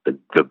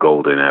the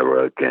golden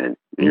era again.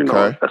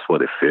 That's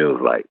what it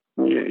feels like.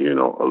 A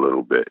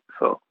little bit.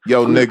 So,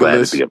 yo, I'm glad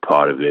Nicholas, to be a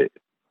part of it.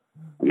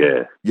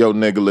 Yeah. Yo,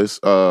 Nicholas,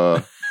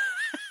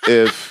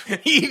 if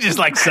he just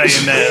like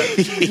saying that,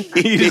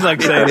 he just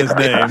like saying his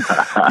name.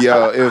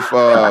 Yo,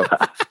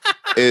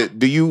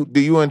 do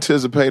you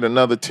anticipate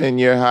another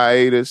 10-year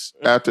hiatus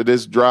after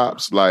this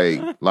drops? Like,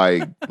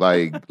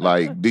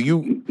 do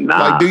you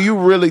do you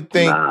really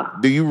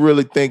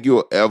think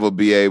you'll ever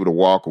be able to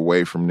walk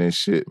away from this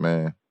shit,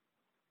 man?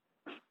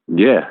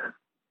 Yeah.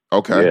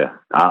 Okay. Yeah.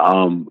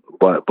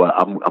 But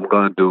I'm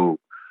gonna do.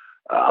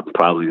 I'm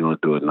probably gonna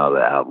do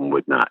another album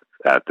with Knots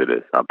after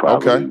this. I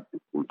probably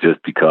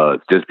just because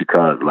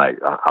like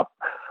I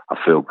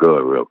feel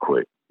good real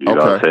quick. You know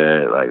what I'm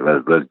saying? Like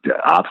let's.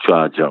 I'll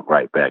try to jump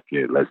right back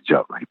in. Let's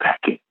jump right back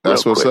in.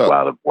 That's what's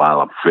up.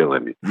 While I'm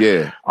feeling it.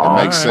 Yeah, that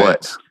makes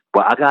sense.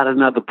 But I got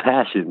another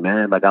passion,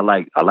 man. Like I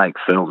like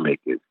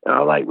filmmaking and I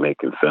like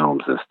making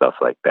films and stuff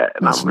like that.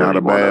 And that's I really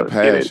want to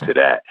get into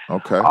that.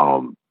 Okay.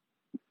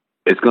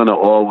 It's gonna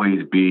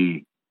always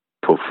be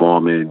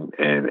performing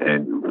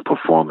and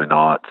performing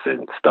arts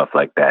and stuff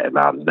like that, and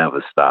I'll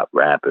never stop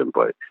rapping.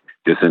 But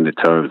just in the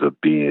terms of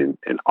being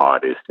an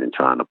artist and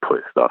trying to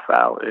put stuff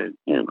out, and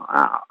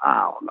I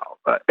don't know,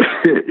 but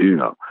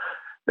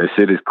that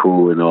shit is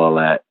cool and all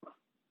that.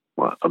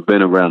 Well, I've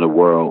been around the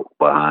world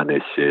behind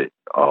this shit.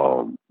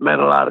 Met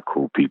a lot of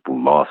cool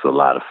people, lost a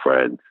lot of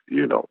friends,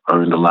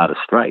 earned a lot of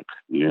stripes,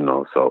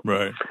 so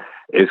right.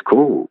 It's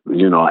cool,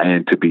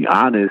 and to be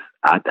honest,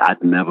 I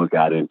never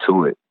got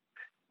into it.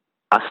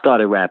 I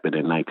started rapping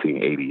in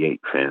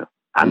 1988, fam.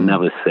 I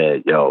never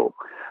said, yo,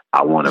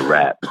 I want to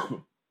rap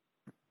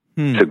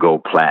to go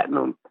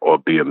platinum or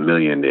be a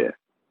millionaire.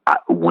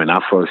 When I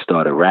first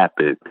started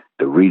rapping,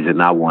 the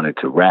reason I wanted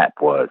to rap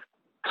was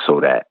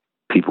so that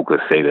people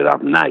could say that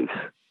I'm nice.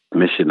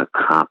 Mission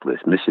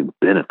accomplished. Mission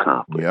been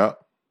accomplished. Yeah.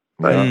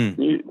 Like,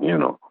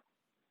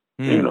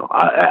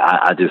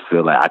 I just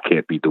feel like I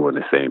can't be doing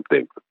the same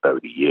thing for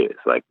 30 years.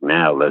 Like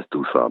now, let's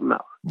do something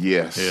else.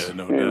 Yes. Yeah,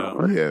 no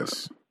doubt.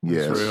 Yes.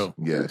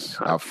 Yes.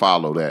 I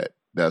follow that.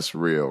 That's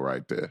real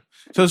right there.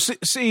 So,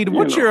 Seed,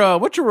 what's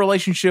your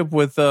relationship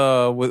with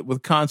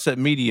Concept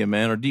Media,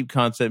 man, or Deep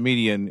Concept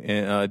Media and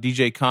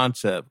DJ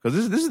Concept?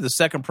 Because this is the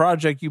second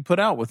project you put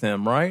out with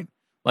him, right?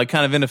 Like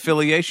kind of in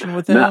affiliation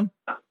with him.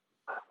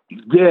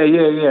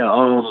 Yeah.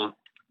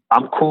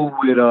 I'm cool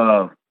with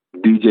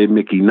DJ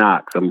Mickey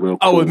Knox. I'm real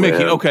cool with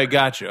Mickey. Okay,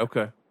 gotcha.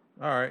 Okay,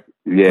 all right.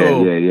 Yeah,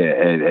 cool. Yeah.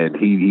 And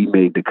he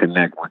made the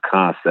connect with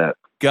Concept.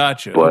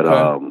 Gotcha. But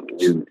okay.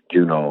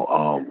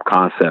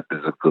 Concept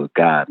is a good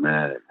guy,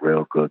 man.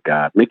 Real good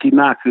guy. Mickey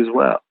Knox as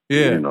well.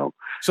 Yeah.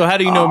 So how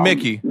do you know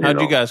Mickey?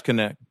 How'd you guys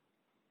connect?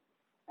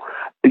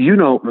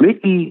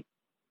 Mickey.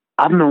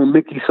 I've known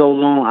Mickey so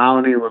long I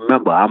don't even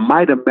remember. I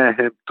might have met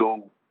him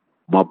through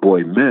my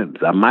boy Mims.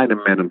 I might have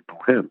met him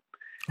through him.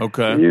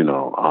 Okay.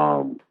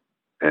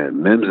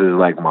 And Mims is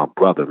like my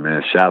brother,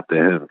 man. Shout to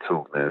him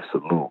too, man.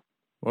 Salute.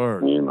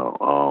 Word.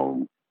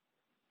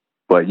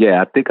 But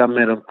yeah, I think I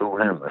met him through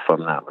him, if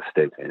I'm not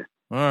mistaken.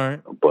 All right.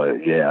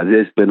 But yeah,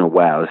 it's been a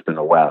while. It's been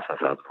a while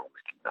since I've known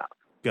Mickey now.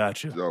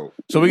 Gotcha.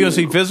 So we gonna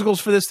see physicals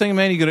for this thing,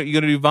 man? You gonna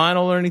do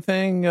vinyl or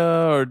anything,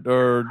 or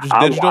just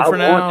digital for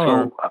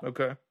now?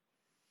 Okay.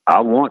 I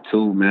want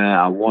to, man.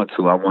 I want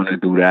to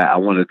do that. I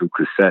want to do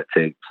cassette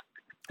tapes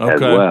as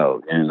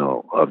well.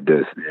 Of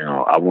this.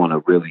 I want to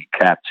really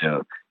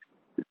capture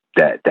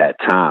that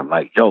time.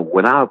 Like,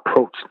 when I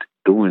approached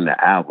doing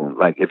the album,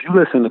 like if you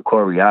listen to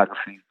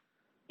choreography,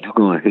 you're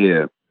gonna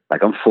hear.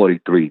 Like I'm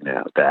 43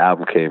 now. The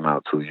album came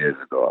out 2 years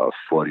ago. I was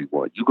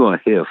 41. You're gonna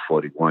hear a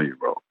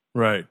 41-year-old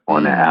right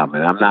on the album.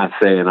 And I'm not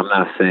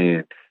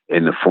saying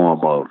in the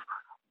form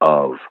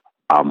of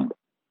I'm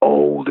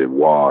old and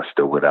washed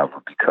or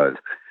whatever, because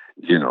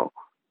you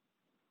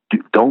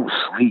don't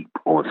sleep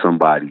on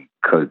somebody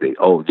because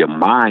your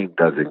mind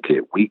doesn't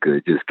get weaker,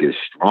 it just gets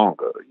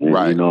stronger. You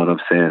know what I'm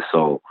saying?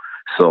 So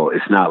So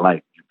it's not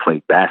like you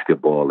play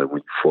basketball and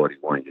when you're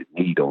 41, your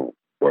knee don't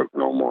work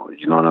no more.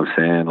 You know what I'm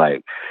saying?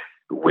 Like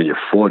when you're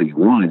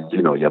 41,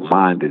 you know, your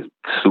mind is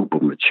super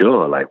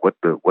mature. Like what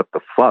the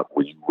fuck?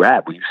 When you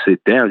rap, when you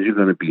sit down, you're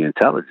gonna be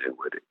intelligent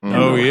with it.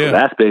 Oh yeah. So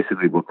that's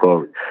basically what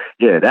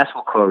that's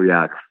what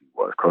choreography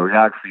was.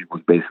 Choreography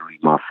was basically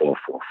my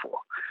 444.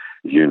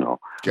 You know,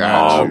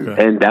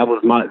 and that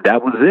was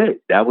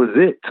it. That was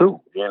it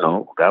too. You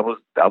know, that was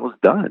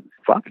done.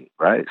 Fuck it,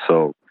 right?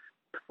 So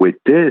with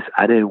this,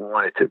 I didn't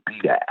want it to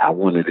be that. I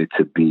wanted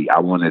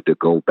to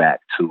go back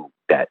to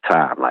that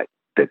time, like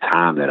the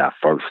time that I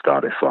first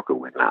started fucking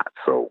with Nas.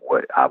 So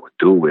what I would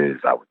do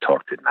is I would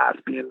talk to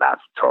Nas, me and Nas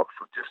would talk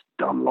for just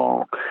dumb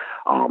long.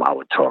 I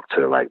would talk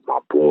to like my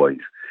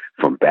boys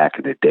from back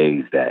in the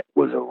days that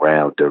was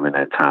around during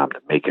that time, the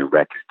making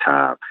records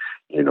time.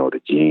 You know,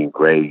 the Jean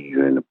Grays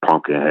and the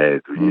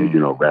Pumpkinheads, you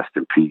know, rest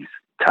in peace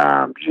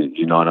time.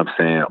 You know what I'm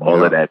saying?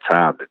 All of that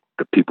time,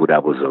 the people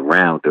that was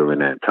around during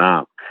that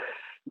time,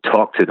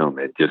 talk to them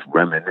and just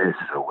reminisce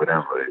or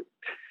whatever.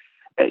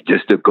 And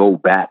just to go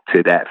back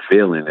to that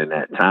feeling in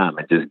that time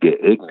and just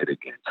get ignorant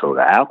again. So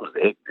the album's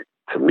ignorant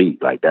to me.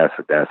 Like that's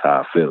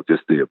how I feel.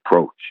 Just the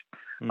approach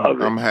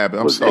of it. I'm happy.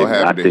 I'm so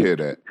happy to hear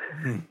that.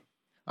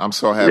 I'm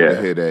so happy to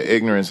hear that.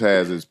 Ignorance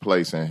has its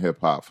place in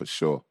hip hop for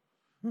sure.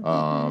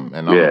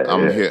 And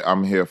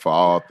I'm here for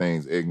all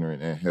things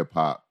ignorant in hip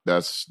hop.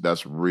 That's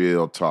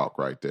real talk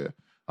right there.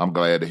 I'm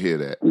glad to hear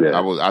that. Yeah.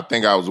 I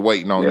think I was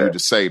waiting on you to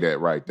say that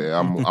right there.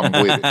 I'm with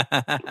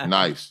it.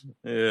 Nice.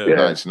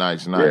 Yeah.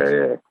 Nice.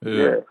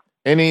 Yeah.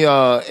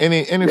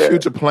 Any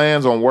future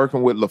plans on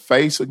working with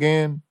LaFace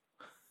again?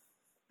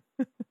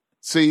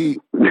 See,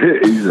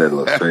 he said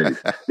LaFace.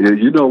 Yeah,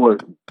 you know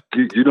what?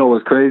 You know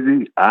what's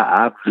crazy?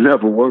 I've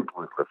never worked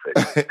with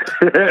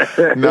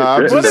LaFace. No,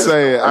 I'm just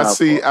saying.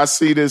 I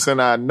see this in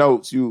our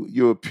notes.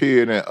 You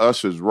appeared in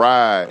Usher's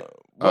Ride.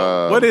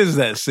 What is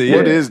that? See,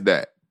 what is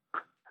that?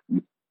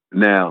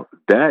 Now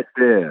that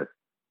there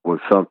was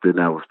something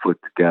that was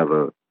put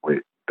together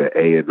with the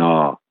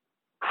A&R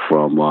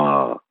from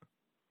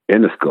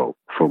Interscope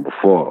from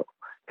before,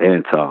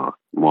 Anton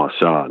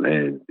Marchand,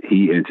 and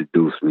he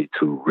introduced me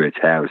to Rich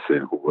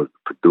Harrison, who was the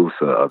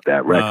producer of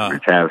that record.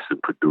 Rich Harrison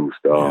produced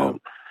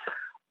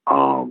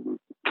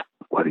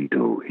what he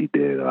do? He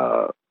did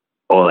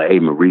all the A.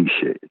 Marie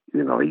shit.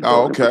 You know, he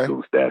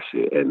produced that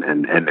shit, and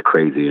the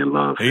Crazy in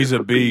Love. He's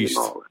a beast.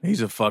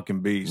 He's a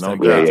fucking beast. He's a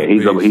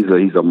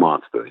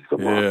monster. He's a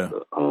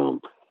monster.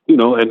 You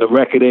know, and the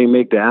record ain't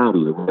make the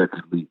album. The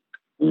record leaked.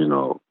 You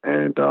know,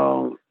 and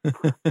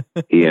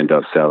he ended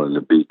up selling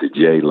the beat to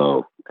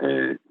J-Lo,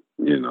 and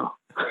you know.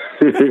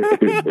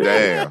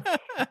 Damn.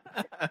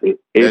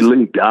 It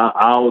leaked.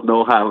 I don't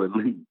know how it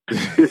leaked.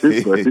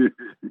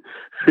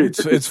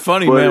 It's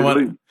funny,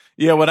 man.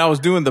 When I was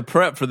doing the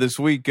prep for this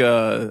week,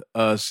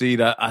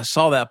 Seed, I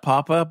saw that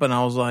pop up and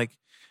I was like,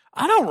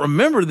 I don't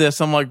remember this.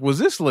 I'm like, was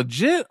this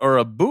legit or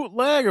a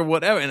bootleg or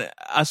whatever? And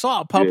I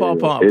saw it pop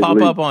up on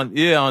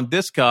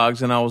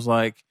Discogs, and I was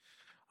like,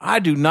 I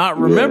do not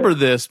remember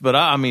this. But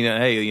I mean,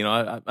 hey, you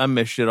know, I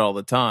miss shit all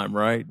the time,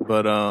 right?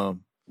 But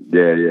and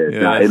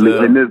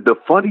the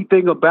funny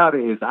thing about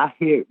it is, I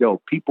hear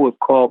people have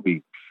called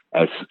me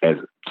as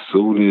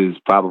soon as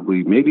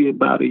probably maybe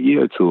about a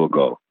year or two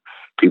ago.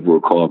 People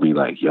would call me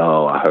like,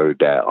 "Yo, I heard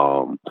that.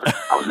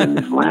 I was in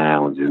this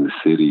lounge in the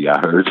city. I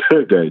heard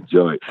that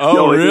joint.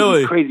 Oh,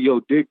 really? Crazy. Yo,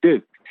 dig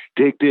this.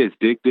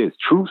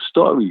 True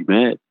story,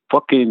 man.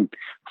 Fucking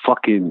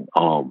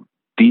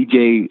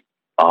DJ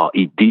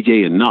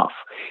Enough.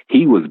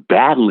 He was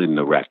battling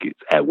the records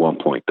at one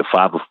point. The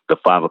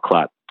 5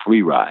 o'clock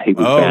free ride. He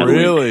was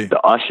battling the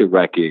Usher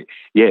record.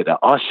 Yeah, the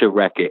Usher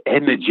record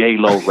and the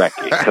J-Lo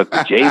record, because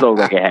the J-Lo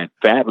record had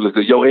fabulous.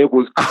 Yo, it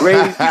was crazy.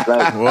 Like,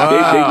 wow.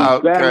 They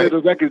was battling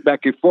the records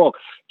back and forth.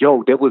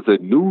 Yo, there was a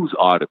news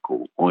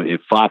article in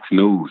Fox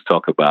News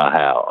talk about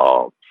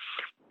how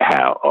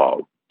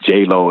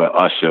J-Lo and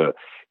Usher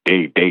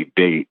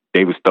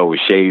they was throwing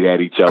shade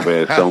at each other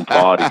at some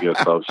party or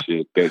some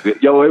shit.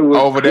 Yo, it was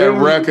over that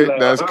record. Like,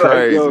 that's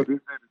crazy. Yo, this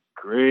is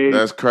crazy.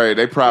 That's crazy.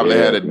 They probably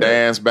had a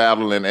dance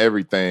battle and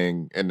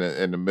everything in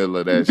the middle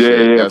of that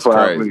shit. That's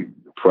crazy.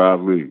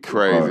 Probably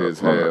crazy as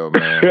hell,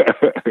 man.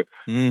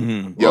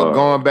 Mm-hmm. Yo,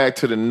 going back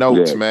to the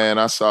notes, man,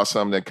 I saw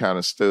something that kind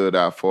of stood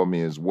out for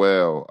me as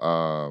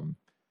well.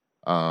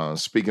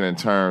 Speaking in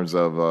terms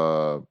of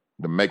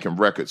the Making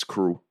Records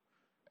crew.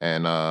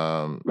 And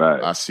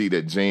I see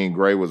that Jean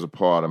Grae was a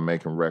part of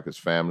Making Records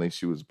family.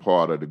 She was a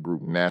part of the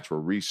group Natural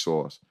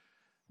Resource.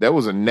 That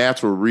was a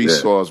Natural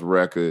Resource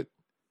record.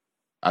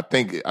 I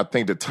think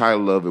the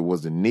title of it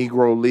was the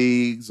Negro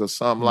Leagues or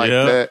something like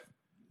that.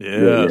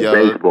 Yeah.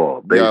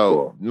 Baseball.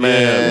 Yo,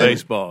 man, yeah,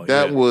 baseball.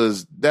 That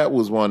was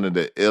one of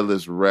the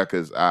illest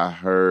records I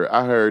heard.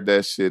 I heard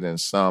that shit in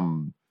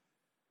some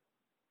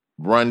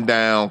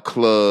rundown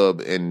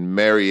club in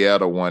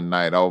Marietta one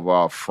night over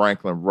off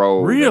Franklin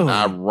Road. Really? And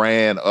I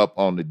ran up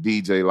on the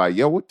DJ like,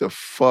 yo, what the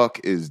fuck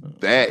is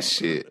that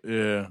shit?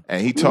 Yeah.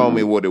 And he told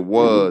me what it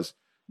was.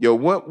 Yo,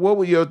 what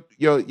were your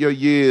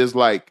years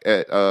like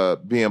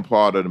at being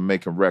part of the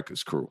Making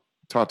Records crew?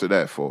 Talk to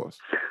that for us.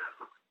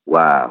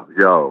 Wow,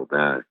 yo,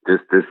 man, this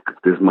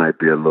might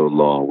be a little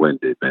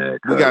long-winded, man.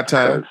 We got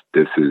time.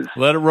 This is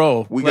let it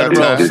roll. We got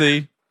time.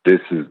 See, this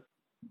is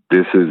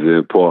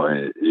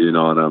important. You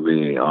know what I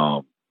mean?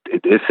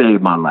 It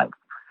saved my life.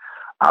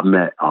 I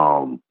met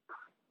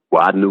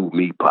well, I knew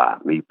Meat Pie.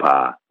 Meat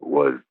Pie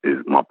is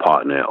my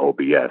partner at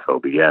OBS.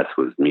 OBS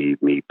was me,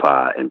 Meat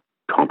Pie, and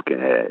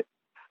Pumpkinhead,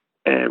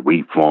 and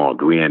we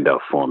ended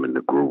up forming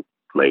the group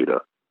later.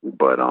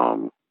 But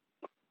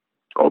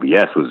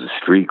OBS was a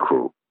street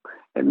crew.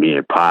 And me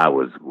and Pie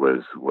was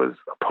a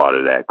part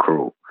of that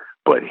crew.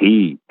 But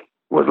he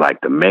was like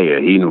the mayor.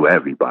 He knew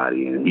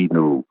everybody. And he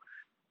knew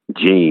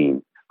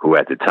Jean, who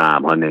at the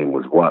time, her name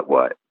was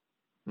What.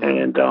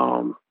 And,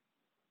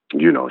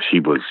 you know,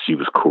 she was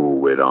cool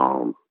with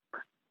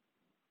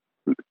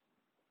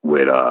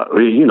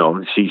you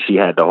know, she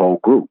had the whole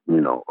group,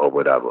 you know, or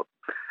whatever.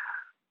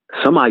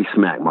 Somebody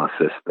smacked my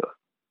sister.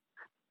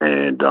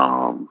 And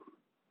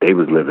they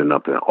was living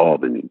up in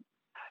Albany.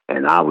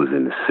 And I was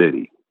in the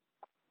city.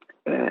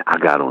 And I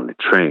got on the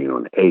train,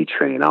 on the A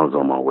train. I was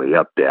on my way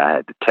up there. I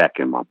had the tech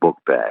in my book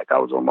bag. I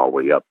was on my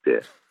way up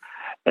there.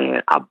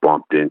 And I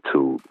bumped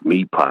into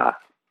Meat Pie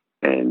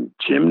and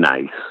Jim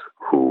Nice,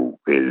 who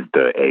is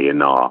the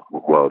A&R,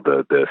 well,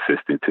 the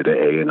assistant to the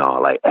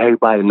A&R. Like,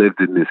 everybody lived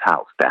in this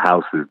house. The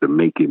house is the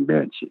Macon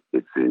Mansion.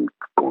 It's on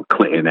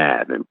Clinton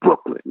Ave in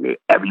Brooklyn.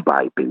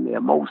 Everybody been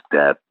there. Most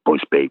Def,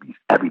 Bush Babies,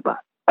 everybody,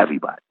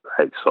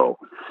 right? So,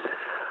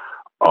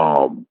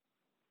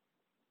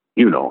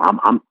 you know,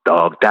 I'm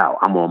dogged out.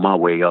 I'm on my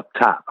way up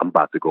top. I'm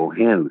about to go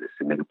handle this.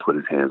 And nigga put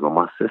his hands on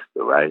my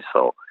sister, right?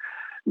 So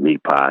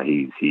Meat Pie,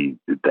 he's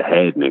the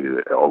head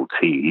nigga, OT,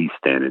 he's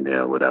standing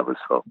there or whatever.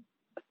 So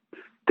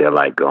they're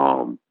like,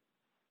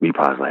 Meat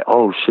Pie's like,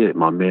 oh shit,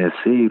 my man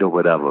Seed or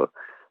whatever.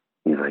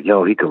 He's like,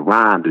 yo, he could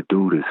rhyme. The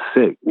dude is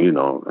sick. You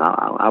know,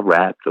 I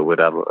rapped or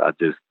whatever. I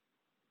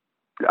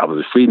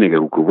was a street nigga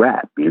who could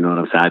rap. You know what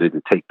I'm saying? I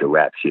didn't take the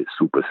rap shit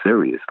super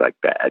serious like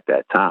that at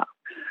that time.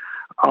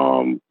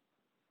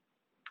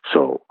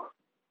 So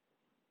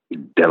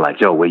they're like,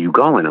 yo, where you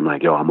going? I'm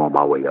like, yo, I'm on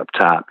my way up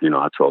top. You know,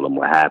 I told them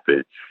what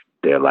happened.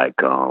 They're like,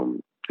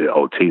 the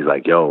OT's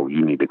like, yo,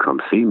 you need to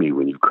come see me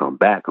when you come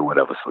back or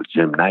whatever. So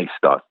Jim Nice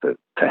starts to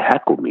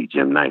heckle me.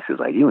 Jim Nice is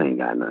like, you ain't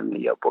got nothing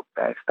in your book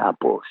bag. Stop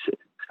bullshit.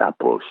 Stop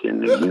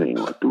bullshitting, nigga. You ain't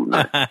gonna do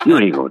nothing. You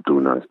ain't gonna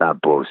do nothing. Stop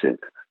bullshit.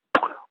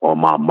 On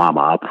my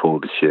mama, I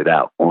pulled the shit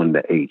out on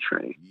the A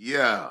train.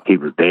 Yeah. They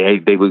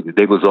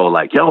was all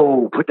like,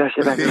 yo, put that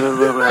shit back. You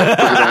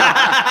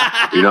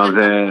know what I'm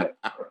saying?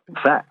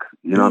 Facts.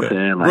 You know what I'm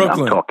saying? Like, Brooklyn.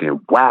 I'm talking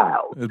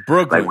wild. It's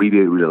Brooklyn. Like we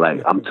were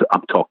like, I'm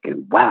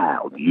talking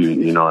wild.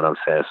 You know what I'm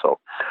saying? So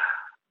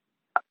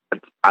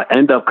I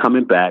end up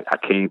coming back. I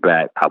came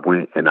back. I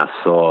went and I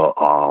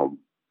saw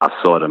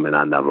them and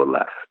I never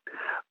left.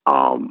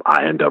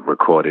 I end up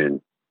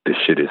recording The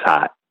Shit Is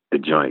Hot, the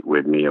joint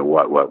with me and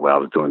what I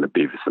was doing the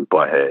Beavis and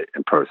Butthead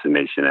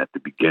impersonation at the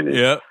beginning.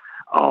 Yeah.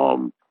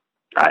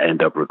 I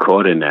end up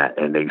recording that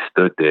and they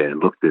stood there and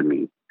looked at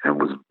me and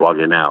was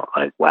bugging out.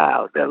 Like,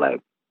 wow, they're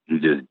like, you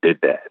just did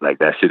that. Like,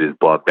 that shit is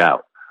bugged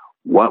out.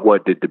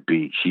 What did the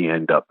beat? She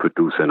ended up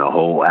producing a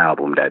whole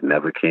album that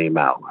never came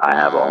out. I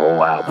have a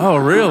whole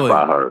album really?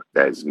 by her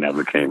that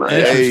never came out.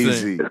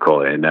 Easy. It's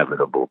called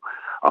Inevitable.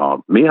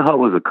 Me and her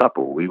was a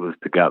couple. We was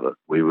together.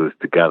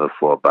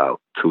 For about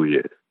 2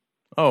 years.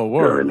 Oh,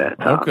 word. During that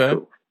time. Okay.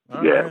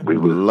 Yeah, right. we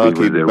was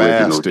Lucky the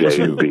bastard,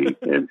 original J&B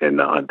in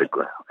the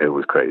underground. It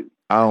was crazy.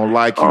 I don't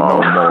like you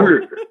no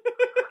more.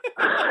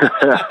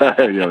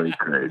 Yo, you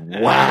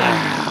crazy.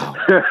 Wow.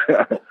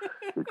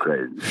 You're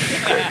crazy.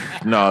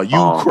 No,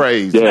 you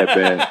crazy. Yeah,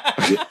 man.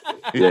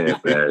 Yeah,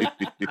 man.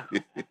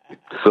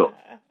 So,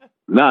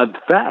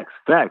 facts.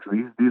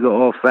 These are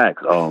all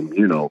facts.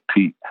 You know,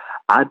 Pete,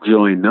 I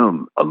joined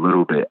them a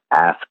little bit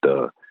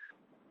after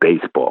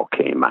baseball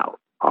came out.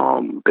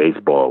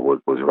 Baseball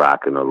was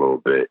rocking a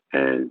little bit,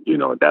 and you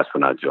know that's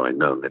when I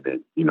joined them. And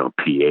then you know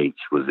PH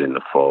was in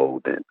the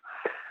fold, and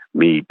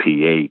me,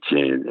 PH,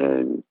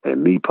 and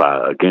Meat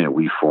Pie again.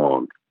 We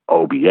formed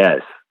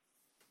OBS,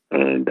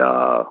 and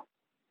that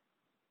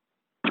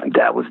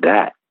was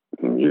that.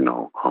 And, you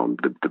know,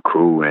 the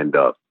crew ended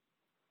up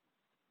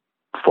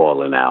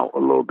falling out a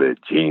little bit.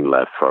 Gene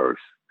left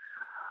first.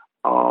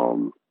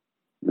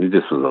 It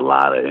just was a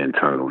lot of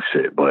internal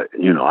shit, but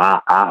you know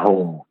I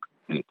hold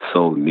it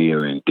so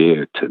near and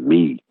dear to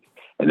me.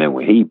 And then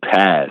when Pete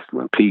passed,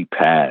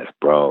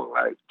 bro,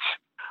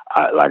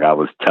 I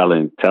was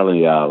telling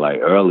y'all like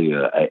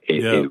earlier,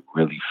 it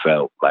really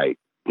felt like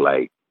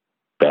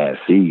Bad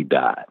Seed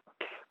died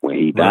when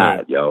he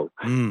died, yo.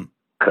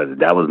 Because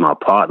that was my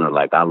partner.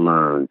 Like I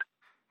learned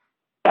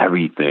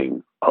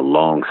everything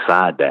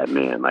alongside that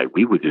man. Like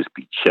we would just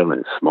be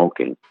chilling,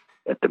 smoking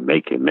at the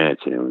Macon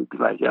Mansion, and we'd be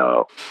like,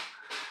 yo,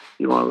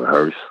 you want to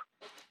rehearse?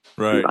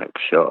 Right. Like,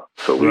 sure.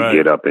 So we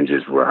get up and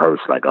just rehearse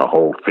like a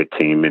whole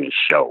 15-minute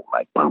show,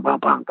 like bam, bam,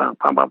 bam, bam,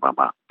 bam, bam, bam,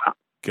 bam.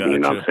 Gotcha. You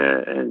know what I'm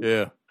saying? And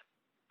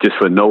just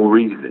for no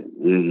reason.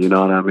 You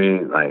know what I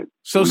mean? Like,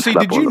 so see,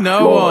 did you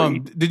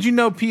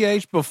know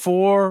PH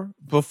before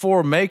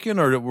making,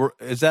 or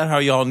is that how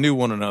y'all knew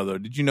one another?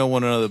 Did you know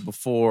one another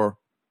before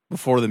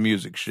the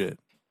music shit?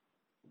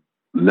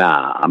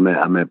 Nah, I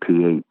met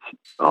PH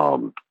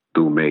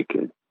through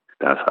making.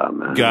 That's how I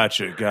met.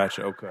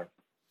 Gotcha. Okay.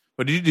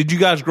 But did you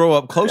guys grow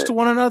up close to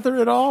one another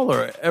at all,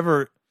 or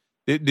ever?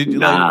 Did you?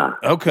 Nah.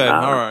 Okay.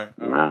 Nah, all right.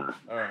 All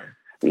right.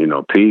 You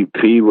know, P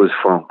was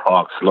from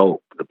Park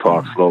Slope, the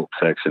Park Slope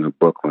section of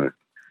Brooklyn.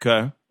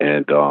 Okay.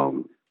 And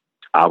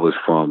I was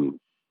from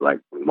like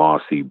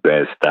Marcy,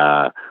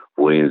 Bed-Stuy,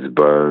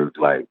 Williamsburg,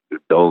 like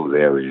those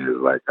areas.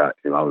 Like I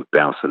was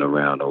bouncing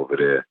around over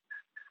there,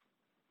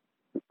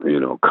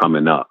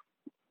 coming up.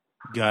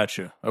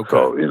 Gotcha. Okay.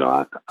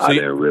 So I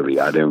didn't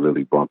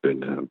really bump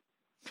into him.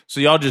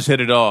 So y'all just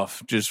hit it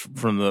off just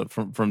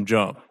from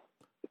jump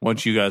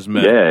once you guys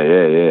met.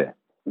 Yeah.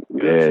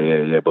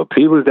 But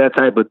P was that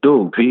type of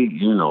dude. P,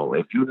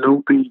 if you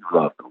knew P, you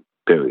loved him.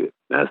 Period.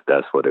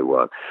 That's what it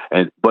was.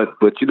 And but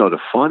the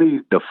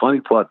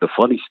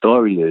funny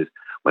story is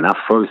when I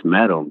first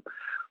met him,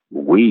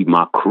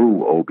 my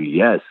crew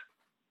OBS,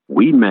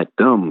 we met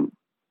them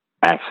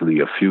actually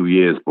a few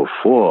years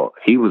before.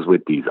 He was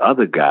with these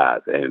other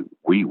guys, and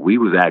we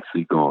was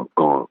actually going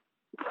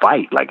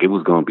fight. Like it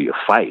was going to be a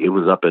fight. It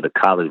was up at a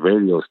college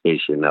radio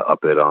station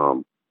up at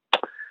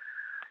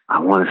I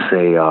want to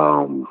say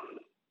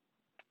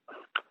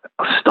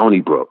Stony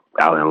Brook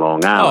out in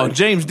Long Island. Oh,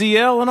 James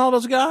DL and all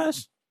those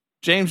guys.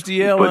 James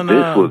DL but and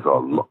this was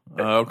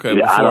okay.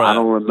 Yeah, I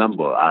don't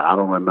remember. I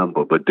don't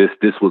remember. But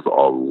this was a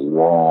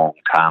long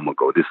time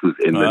ago. This was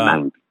in the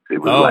 90s.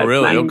 It was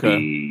really? 90.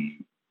 Okay.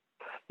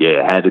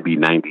 Yeah, it had to be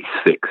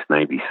 96,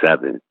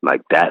 97,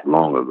 like that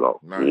long ago.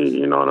 Nice.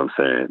 You know what I'm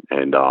saying?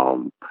 And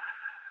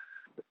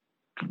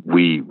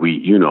we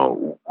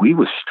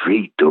were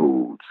street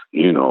dudes.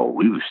 We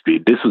was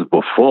street. This was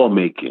before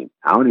making.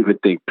 I don't even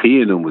think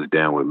P and them was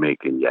down with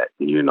making yet.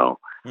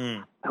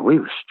 And we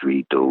were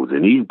street dudes,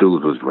 and these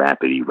dudes was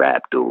rapidy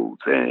rap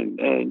dudes, and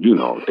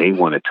they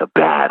wanted to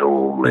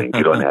battle and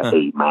get on that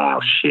 8 Mile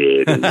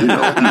shit, and we was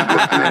looking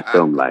at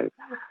them like,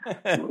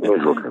 we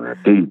was looking at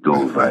these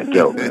dudes like,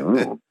 yo, man,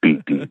 we're gonna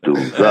beat these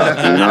dudes up,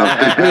 you know what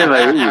I'm saying?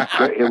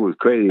 Like it was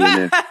crazy,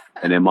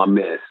 and then my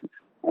man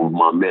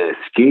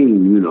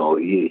Scheme,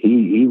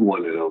 he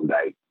one of them,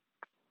 like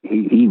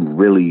he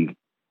really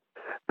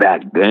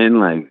back then,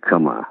 like,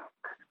 come on.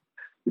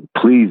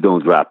 Please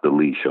don't drop the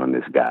leash on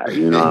this guy.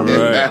 You know what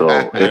I mean? So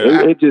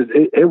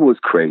it was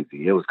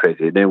crazy. It was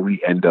crazy. And then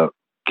we end up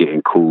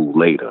getting cool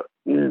later,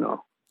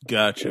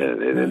 Gotcha.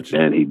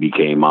 And he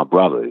became my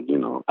brother,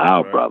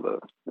 our brother.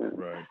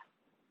 Right.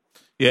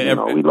 Yeah.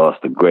 We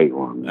lost a great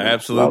one. Man.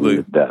 Absolutely. Love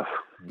him to death.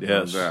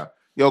 Yes.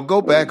 Yo,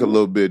 go back a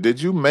little bit.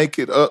 Did you make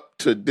it up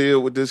to deal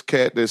with this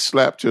cat that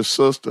slapped your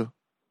sister?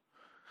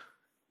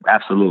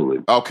 Absolutely.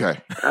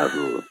 Okay.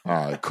 Absolutely. All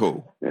right,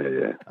 cool.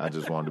 Yeah. I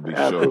just wanted to be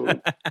Absolutely.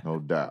 sure. No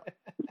doubt.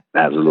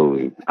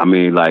 Absolutely. I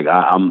mean, like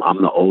I'm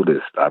the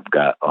oldest. I've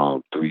got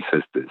 3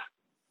 sisters.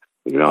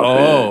 You know what I'm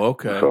saying?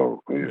 Okay.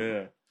 So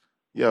yeah.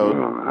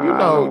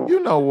 Yo, you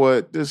know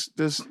what? This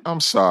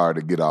I'm sorry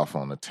to get off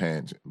on a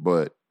tangent,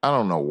 but I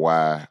don't know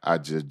why I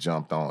just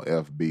jumped on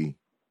FB.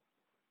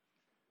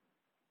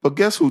 But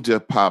guess who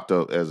just popped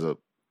up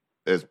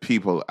as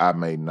people I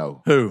may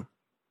know? Who?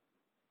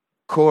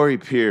 Corey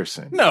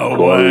Pearson. No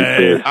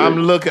way.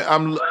 Look,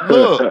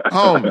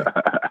 homie.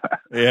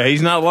 Yeah,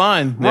 he's not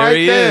lying. There right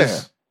he there.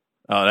 is.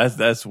 Oh,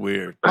 that's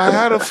weird. Like,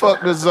 how the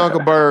fuck does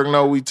Zuckerberg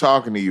know we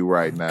talking to you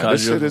right now?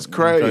 This shit is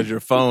crazy. Because your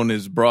phone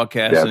is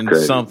broadcasting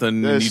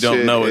something and you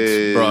don't know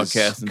it's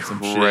broadcasting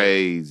some shit.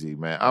 Crazy,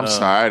 man. I'm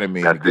sorry, I didn't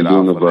mean to get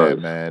off on that,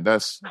 man.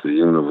 That's the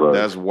universe.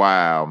 That's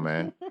wild,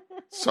 man.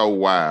 So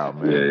wild,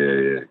 man.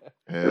 Yeah.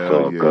 It's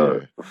all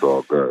good. It's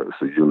all good.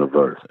 It's a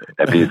universe.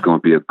 That means it's going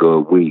to be a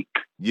good week.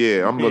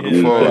 Yeah, I'm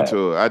looking forward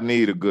to it. I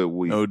need a good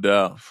week. No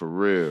doubt. For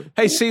real.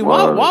 Hey, see,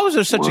 why was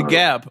there such a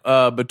gap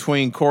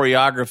between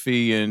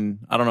choreography and,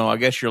 I don't know, I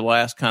guess your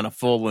last kind of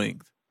full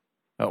length?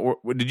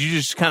 Did you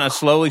just kind of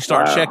slowly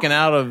start checking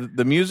out of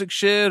the music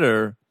shit,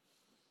 or?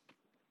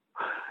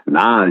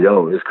 Nah,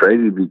 yo, it's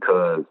crazy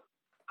because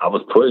I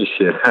was putting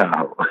shit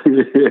out.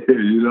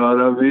 You know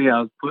what I mean?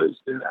 I was putting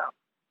shit out.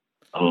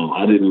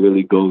 I didn't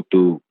really go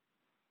through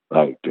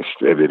like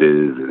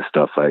distributors and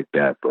stuff like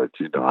that, but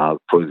I was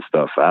putting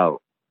stuff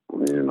out,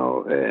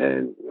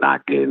 and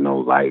not getting no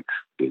likes,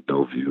 get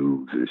no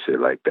views and shit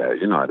like that.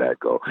 You know how that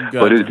go. Gotcha.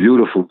 But it's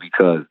beautiful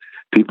because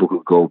people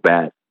could go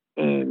back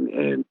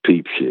and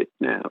peep shit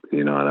now.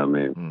 You know what I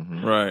mean?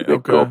 Mm-hmm. Right. They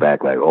go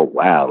back like, oh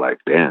wow, like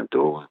damn,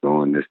 dude was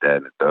doing this, that,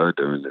 and the third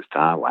during this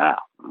time. Wow,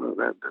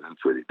 that's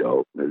pretty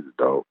dope. This is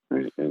dope.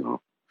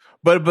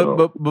 But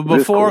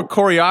before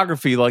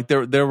choreography, like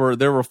there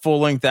were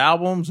full length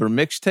albums or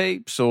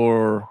mixtapes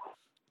or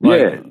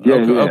Okay.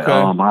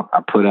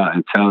 I put out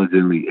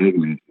Intelligently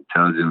Ignorant.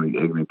 Intelligently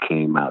Ignorant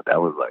came out.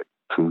 That was like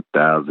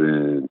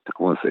 2000.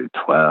 I want to say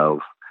 12.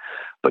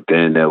 But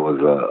then there was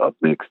a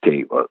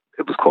mixtape.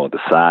 It was called the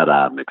Side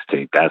Eye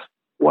mixtape. That's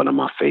one of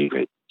my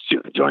favorite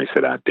joints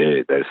that I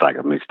did. That's like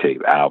a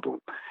mixtape album.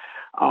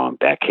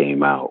 That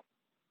came out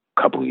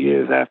a couple of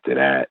years after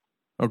that.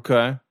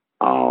 Okay.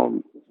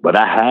 But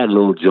I had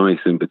little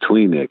joints in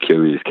between there.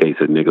 Curious Case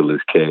of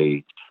Nicolas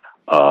Cage.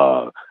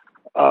 What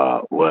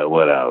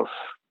else?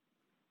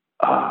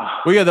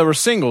 Well, yeah, there were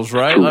singles,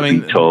 right? I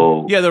mean,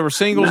 yeah, there were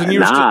singles, and you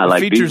were still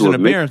like features and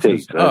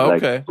appearances. Oh,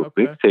 okay.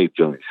 Mixtape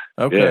joints.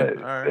 Okay. Yeah,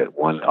 all right.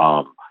 One,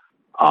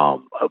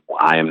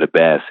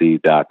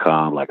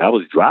 IamTheBadSeed.com. Like, I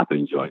was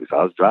dropping joints.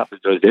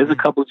 There's a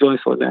couple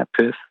joints on that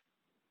piss.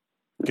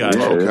 Gotcha.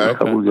 Yeah, okay. There's a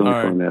couple joints All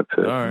right. on that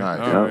piss. All right.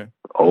 Nice. All right.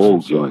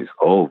 Old joints,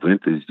 old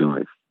vintage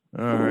joints.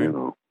 All right. You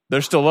know.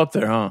 They're still up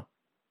there, huh?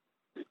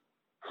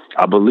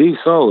 I believe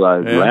so.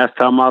 Like, Yeah. last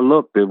time I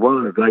looked, it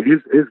was like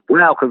it's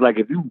wow. Because like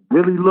if you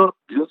really look,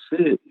 you'll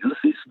see it. You'll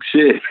see some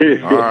shit.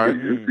 All right.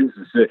 You'll see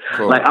some shit.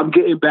 Cool. Like I'm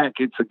getting back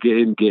into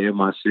getting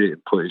my shit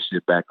and putting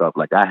shit back up.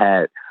 Like I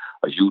had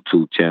a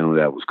YouTube channel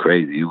that was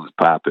crazy. It was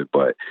popping,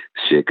 but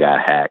shit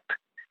got hacked.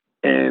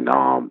 And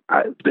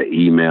the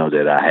email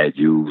that I had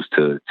used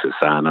to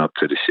sign up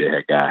to the shit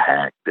had got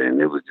hacked,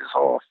 and it was just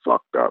all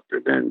fucked up.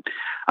 And then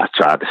I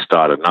tried to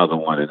start another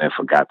one, and then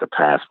forgot the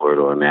password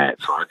on that.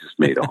 So I just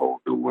made a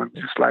whole new one.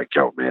 Just like,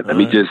 yo, man, let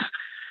me just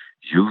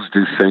use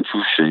this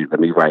central shit. Let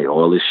me write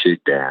all this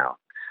shit down.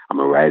 I'm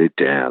gonna write it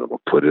down. I'm gonna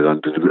put it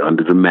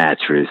under the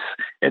mattress,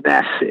 and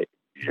that's it.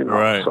 You know?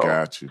 Right. So,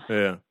 Got you.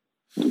 Yeah.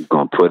 I'm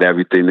gonna put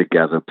everything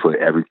together,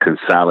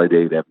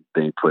 consolidate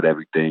everything, put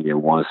everything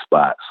in one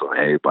spot so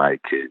everybody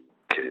can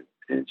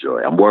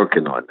enjoy. I'm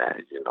working on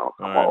that, you know.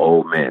 I'm an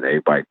old man.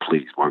 Everybody,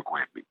 please work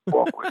with me.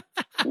 Walk with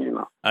me, you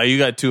know. You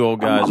got two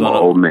old guys. I'm an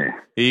old man.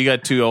 You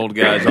got two old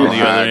guys on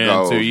the other end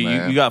goes, too.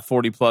 man. You got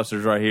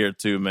 40-plussers right here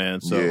too, man.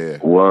 So Yeah.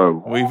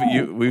 Word. we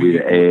We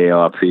the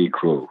AARP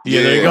crew.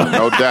 Yeah, there you go.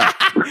 No doubt.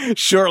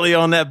 Shortly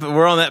on that,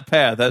 we're on that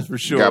path. That's for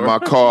sure. Got my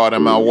card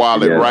in my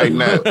wallet right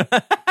now.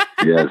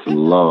 Yes,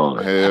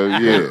 Lord. Hell yeah.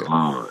 Yes,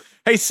 Lord.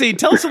 Hey, C,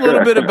 tell us a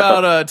little bit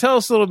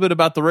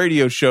about the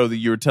radio show that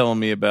you were telling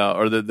me about,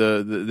 or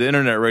the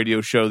internet radio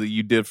show that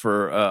you did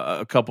for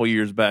a couple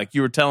years back.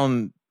 You were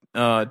telling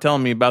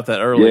me about that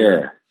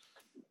earlier.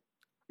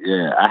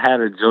 Yeah. I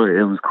had a joint.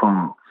 It was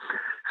called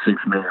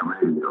 6 Man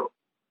Radio,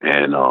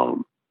 and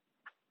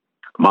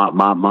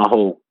my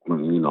whole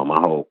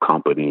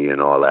company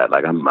and all that.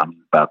 Like I'm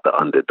about the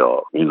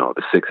underdog. You know,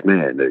 the 6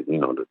 man. The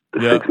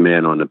 6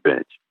 man on the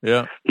bench.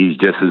 Yeah, he's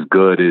just as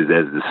good as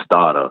the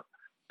starter.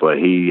 But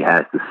he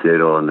has to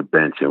sit on the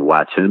bench and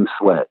watch him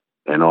sweat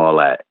and all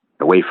that,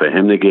 and wait for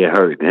him to get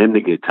hurt, and him to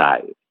get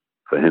tired,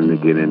 for him to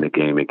get in the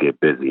game and get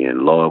busy.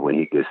 And Lord, when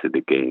he gets to the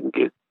game,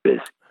 get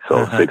busy.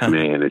 So 6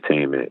 Man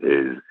Entertainment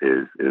is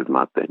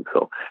my thing.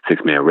 So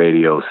 6 Man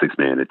Radio, 6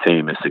 Man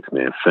Entertainment, 6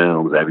 Man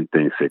Films,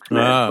 everything 6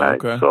 Man. Right?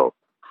 Okay. So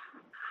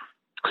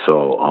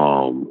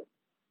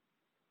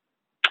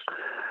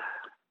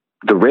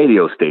the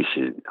radio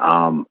station.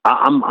 I'm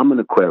an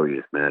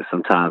Aquarius, man.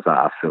 Sometimes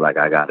I feel like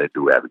I got to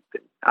do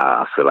everything.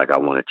 I feel like I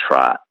want to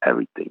try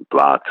everything.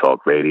 Blog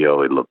Talk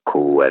Radio, it looked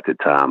cool at the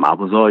time. I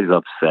was always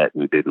upset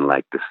and didn't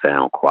like the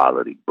sound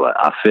quality, but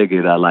I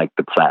figured I liked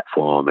the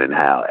platform and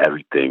how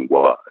everything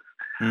was.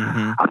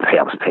 Mm-hmm.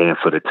 I was paying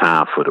for the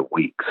time for the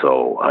week,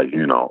 so I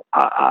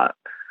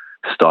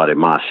started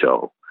my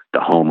show, the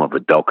home of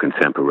adult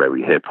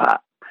contemporary hip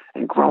hop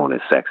and grown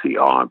and sexy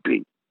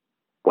R&B.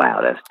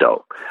 Wow, that's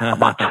dope.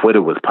 My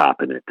Twitter was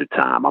popping at the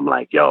time. I'm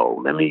like,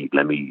 yo, let me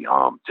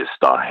just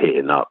start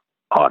hitting up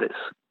artists,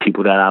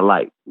 people that I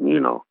like,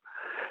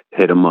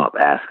 hit them up,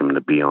 ask them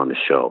to be on the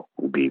show,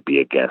 be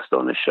a guest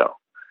on the show.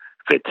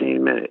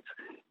 15 minutes.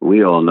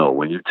 We all know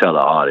when you tell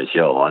an artist,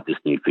 yo, I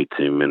just need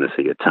 15 minutes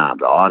of your time,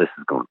 the artist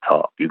is going to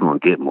talk. You're going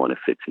to get more than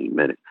 15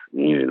 minutes,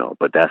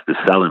 but that's the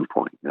selling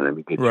point. And let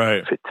me get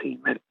you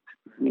 15 minutes,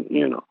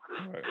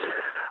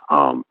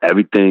 Right.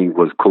 Everything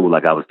was cool.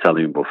 Like I was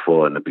telling you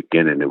before in the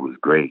beginning, it was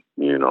great,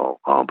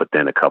 but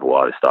then a couple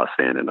artists started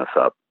standing us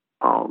up,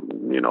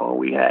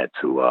 we had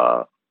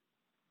to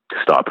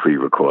start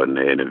pre-recording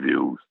the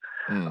interviews.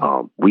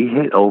 We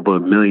hit over a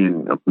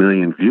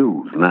million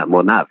views,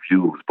 not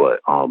views,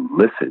 but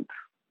listens,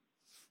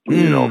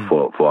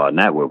 for our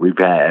network. We've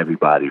had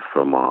everybody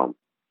from,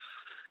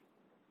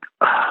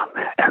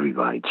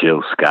 everybody,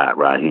 Jill Scott,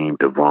 Raheem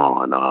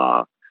Devon,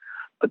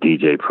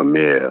 DJ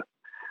Premier,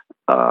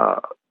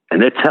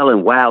 and they're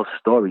telling wild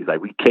stories.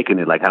 Like we kicking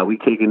it, like how we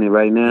kicking it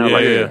right now.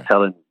 They're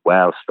telling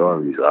wild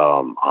stories.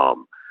 Who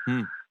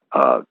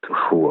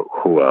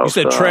else? You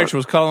said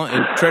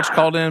Tretch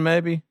called in,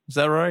 maybe? Is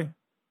that right?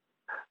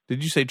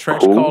 Did you say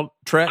Tretch called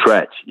Tretch?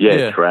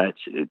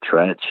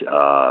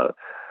 Tretch.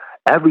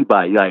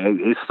 Everybody, like,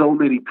 it's so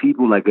many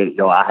people. Like,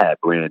 yo, I had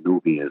Brand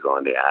Nubians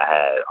on there. I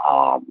had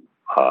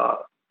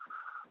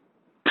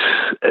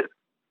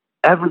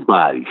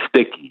everybody,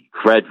 Sticky,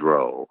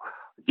 Fredro,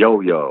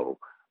 Yo-Yo,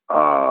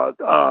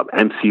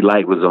 MC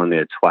Light was on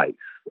there twice.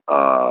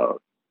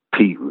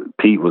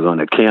 Pete was on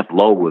there. Camp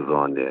Low was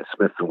on there.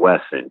 Smith &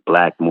 Wesson,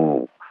 Black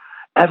Moon.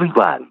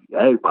 Everybody.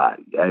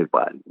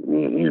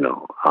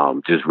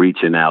 Just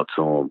reaching out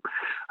to them.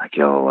 Like,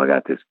 yo, I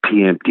got this.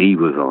 PMD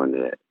was on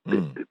there.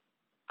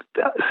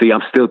 See,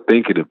 I'm still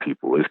thinking of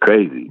people. It's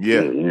crazy.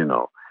 Yeah. You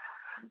know,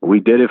 we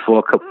did it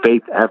for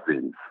Faith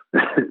Evans.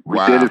 We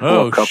did it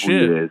for a couple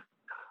years.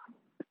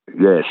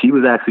 Yeah, she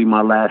was actually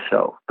my last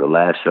show. The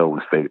last show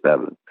was Faith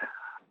Evans.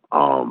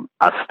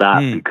 I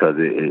stopped because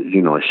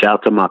shout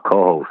out to my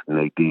co-host,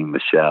 Nadine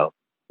Michelle.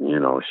 You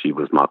know, she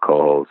was my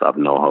co-host. I've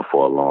known her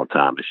for a long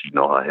time, and she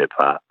know her hip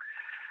hop.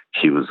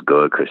 She was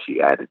good because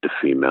she added the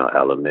female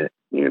element.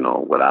 You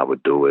know, what I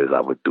would do is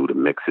I would do the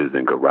mixes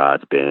in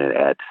GarageBand,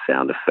 add the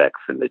sound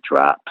effects and the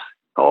drops,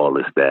 all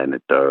this, that, and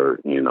the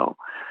third, you know,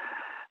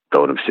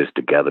 throw them shits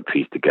together,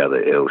 piece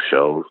together ill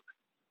shows,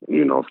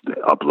 you know,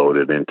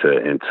 upload it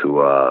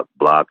into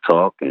Blog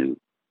Talk and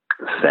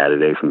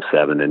Saturday from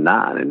 7 to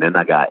 9. And then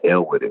I got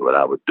ill with it. What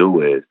I would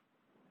do is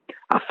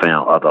I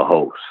found other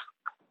hosts.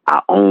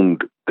 I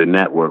owned the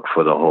network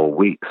for the whole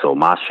week. So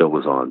my show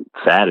was on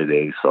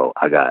Saturday. So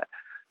I got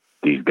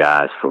these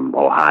guys from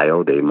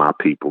Ohio. They my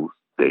people.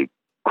 They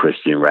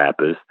Christian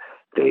rappers.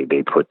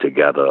 They put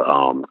together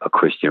a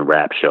Christian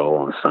rap show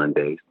on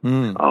Sundays.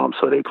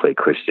 So they play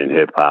Christian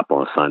hip hop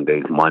on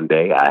Sundays.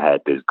 Monday, I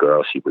had this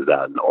girl. She was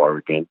out in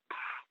Oregon.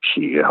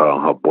 Her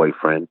and her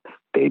boyfriend.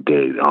 They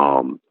did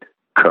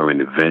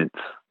current events,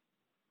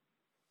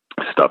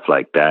 stuff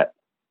like that.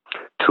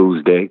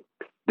 Tuesday,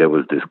 there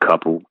was this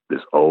couple,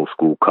 this old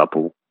school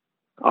couple.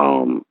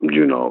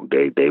 You know,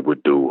 they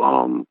would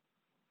do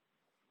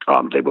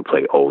they would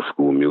play old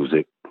school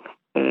music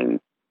and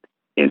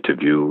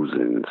interviews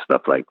and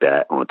stuff like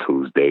that on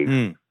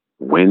Tuesdays.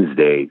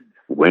 Wednesday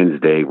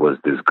was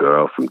this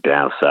girl from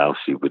down south.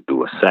 She would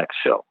do a sex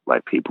show.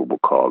 Like people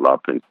would call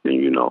up and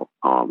you know,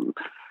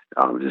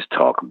 just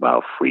talk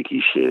about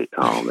freaky shit,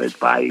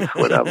 advice,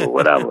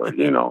 whatever.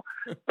 You know,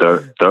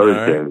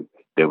 Thursday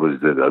there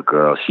was a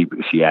girl.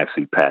 She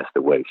actually passed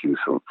away. She was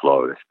from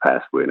Florida. She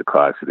passed away in a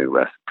car accident.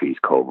 Rest in peace,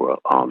 Cobra.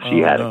 She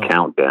had a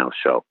countdown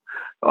show.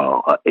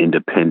 An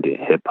independent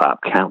hip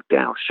hop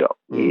countdown show.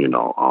 You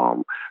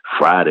know,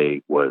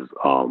 Friday was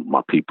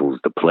my people's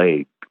The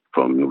Plague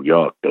from New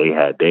York. They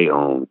had their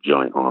own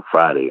joint on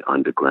Friday,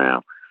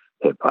 underground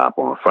hip hop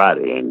on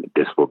Friday, and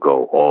this will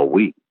go all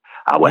week.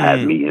 I would have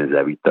meetings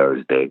every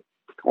Thursday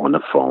on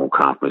the phone,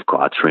 conference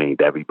call. I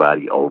trained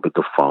everybody over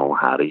the phone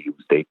how to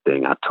use their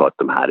thing. I taught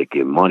them how to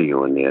get money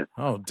on there.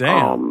 Oh,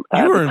 damn.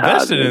 You were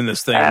invested in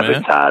this thing,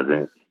 advertising.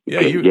 Man.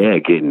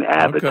 Getting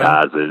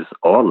advertisers,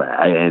 all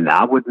that. And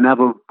I would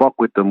never fuck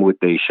with them with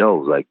their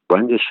shows. Like,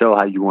 run your show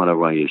how you want to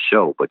run your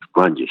show, but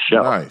run your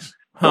show. Nice.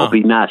 Don't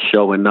be not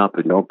showing up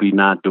and don't be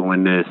not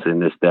doing this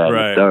and this, that, and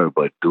the third.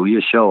 But do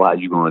your show how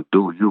you going to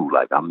do you.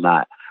 Like, I'm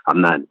not,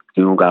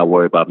 you don't got to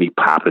worry about me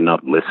popping up,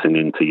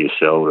 listening to your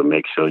show to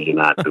make sure you're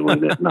not doing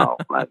this. No,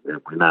 like,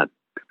 we're not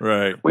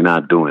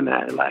doing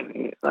that.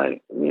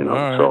 Like, you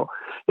know, so.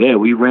 Yeah,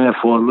 we ran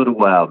for a little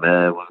while,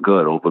 man. It was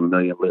good, over 1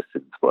 million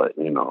listens. But,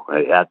 you know,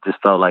 I just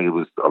felt like it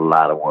was a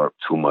lot of work,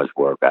 too much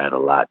work. I had a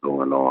lot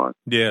going on.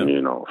 Yeah.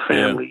 You know,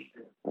 family.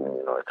 Yeah.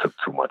 You know, it took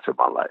too much of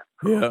my life.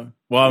 Yeah.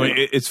 Well, I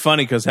mean, it's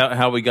funny because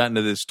how we got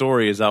into this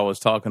story is I was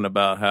talking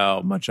about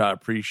how much I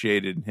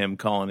appreciated him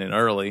calling in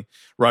early.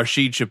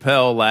 Rashid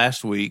Chappelle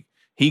last week,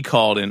 he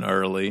called in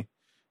early.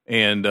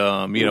 And,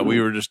 you know, we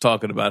were just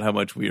talking about how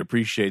much we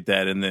appreciate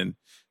that. And then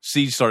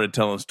C started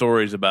telling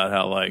stories about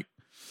how, like,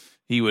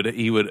 he would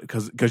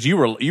because you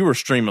were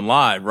streaming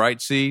live, right,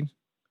 Seed?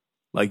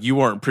 Like you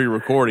weren't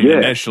pre-recording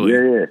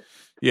initially.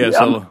 Yeah.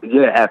 So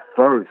at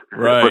first,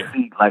 right? But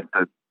see, like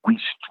we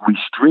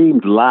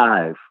streamed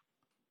live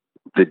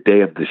the day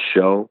of the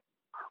show,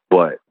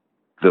 but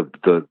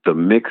the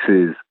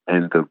mixes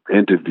and the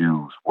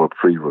interviews were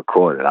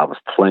pre-recorded. I was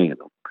playing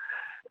them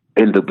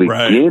in the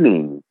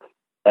beginning.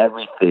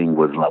 Everything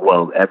was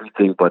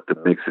everything but the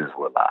mixes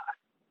were live.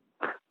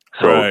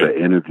 So the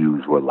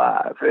interviews were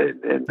live,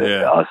 and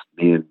us,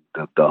 me and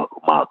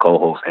my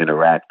co-host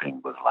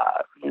interacting was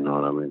live. You know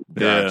what I mean?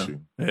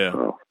 Yeah.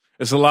 So,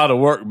 it's a lot of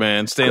work,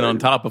 man. Staying on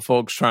top of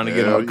folks, trying to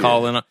get them to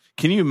call in.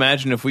 Can you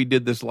imagine if we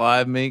did this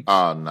live, Meeks?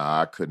 Oh no,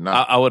 I could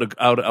not. I would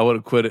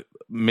have quit it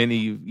many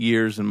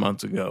years and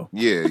months ago.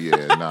 Yeah,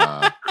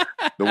 nah.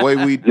 The way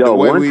we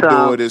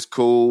do it is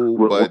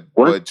cool,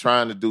 but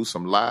trying to do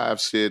some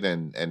live shit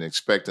and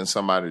expecting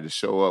somebody to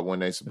show up when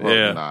they supposed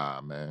to,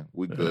 nah, man,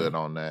 we good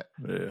on that.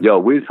 Yeah. Yo,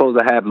 we're supposed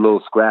to have a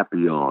little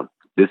Scrappy on.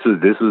 This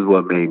is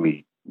what made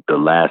me the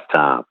last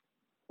time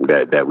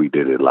that we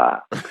did it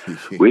live.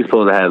 We're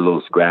supposed to have a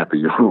little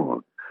Scrappy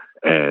on,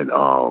 and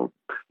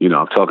you know,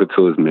 I'm talking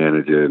to his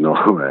manager and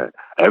all that.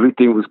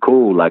 Everything was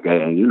cool, like,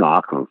 and you know,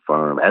 I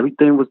confirm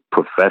everything was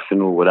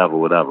professional,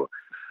 whatever.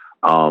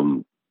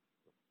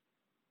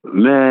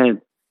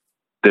 Man,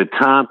 the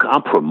time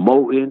I'm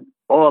promoting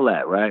all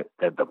that, right?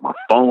 My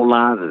phone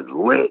lines is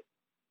lit.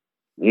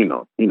 You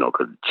know,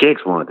 because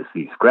chicks wanted to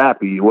see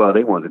Scrappy. Well,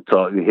 they wanted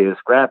to hear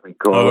Scrappy,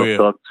 talk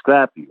to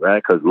Scrappy,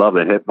 right? Because Love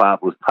and Hip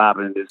Hop was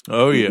popping.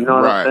 You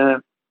know what I'm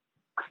saying?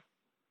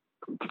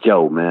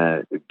 Yo,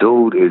 man, the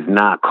dude is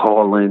not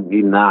calling.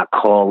 He not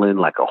calling.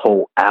 Like a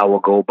whole hour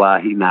go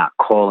by, he not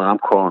calling. I'm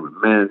calling the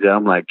manager.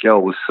 I'm like, yo,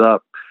 what's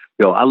up?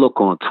 Yo, I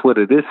look on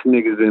Twitter. This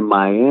nigga's in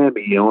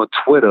Miami on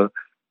Twitter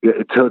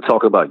to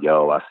talk about,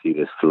 yo, I see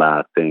this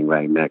fly thing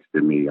right next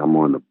to me. I'm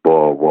on the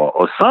boardwalk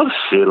or some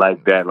shit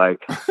like that.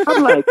 Like,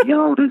 I'm like,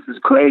 yo, this is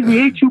crazy.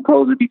 Ain't you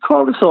supposed to be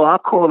calling? So I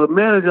call the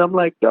manager. I'm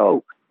like,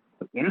 yo,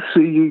 you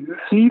see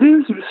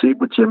this? You see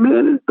what your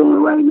man is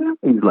doing right now?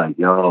 He's like,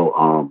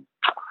 yo,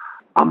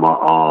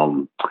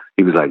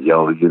 he was like,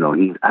 yo,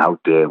 he's out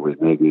there with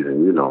niggas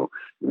and,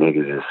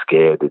 niggas is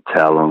scared to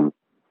tell him.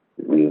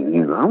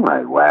 I'm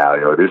like, wow,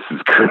 yo, this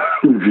is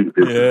crazy.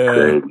 This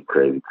is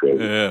crazy.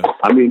 Yeah.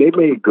 I mean, they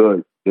made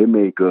good.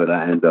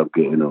 I end up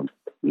getting them,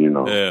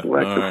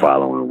 the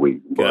following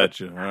week.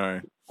 Gotcha. All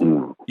right.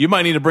 You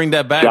might need to bring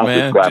that back,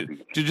 man.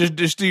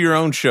 Just do your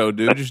own show,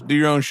 dude. Just do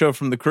your own show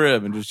from the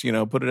crib and just,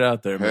 put it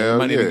out there, man. You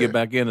might need to get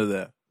back into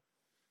that.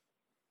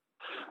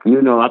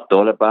 I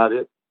thought about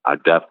it. I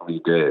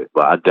definitely did,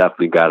 but I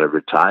definitely got to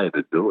retire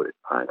to do it.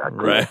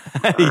 Right.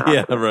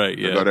 Yeah, right.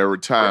 Yeah. You got that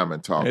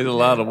retirement talk. It's a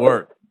lot of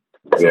work.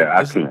 Yeah,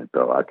 I can't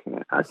though.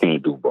 I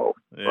can't do both.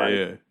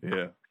 Yeah.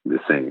 The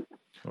same.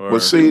 Well,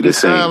 see, this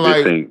sound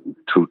like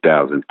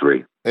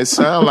 2003. It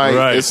sound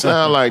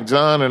like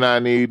John and I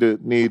need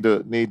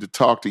to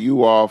talk to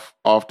you off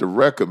the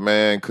record,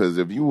 man. Because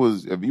if you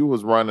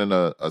was running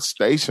a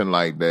station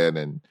like that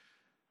and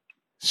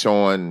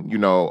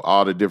showing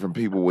all the different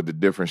people with the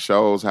different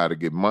shows how to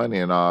get money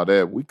and all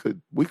that, we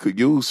could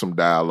use some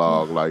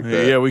dialogue like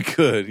that. Yeah, we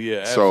could.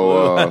 Yeah.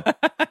 So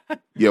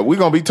we're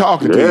gonna be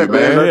talking to you,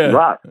 man. Let's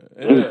rock.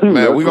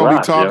 Man, we're gonna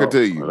be talking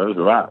to you. Let's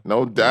rock.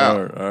 No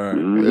doubt. All right.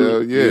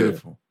 Hell yeah.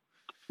 Beautiful.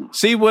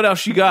 See what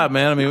else you got,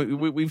 man. I mean,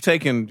 we've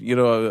taken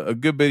a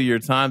good bit of your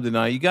time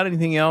tonight. You got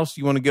anything else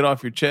you want to get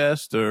off your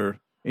chest, or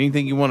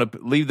anything you want to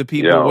leave the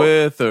people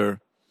with, or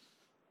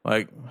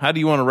like how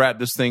do you want to wrap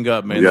this thing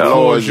up, man? The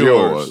floor is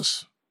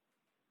yours.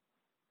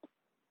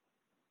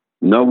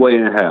 No Way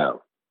in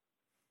Hell.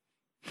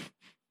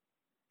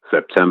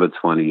 September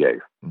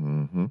 28th.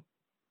 Mm-hmm.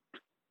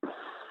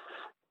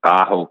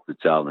 I hope that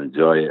y'all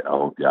enjoy it. I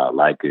hope y'all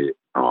like it.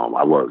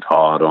 I worked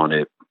hard on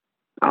it.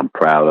 I'm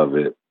proud of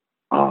it.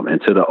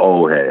 And to the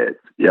old heads,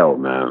 yo,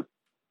 man,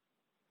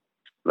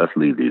 let's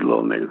leave these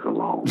little niggas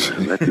alone,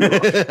 man. Let these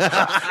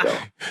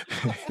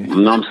you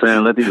know what I'm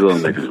saying? Let these little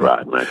niggas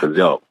rock, man. Because,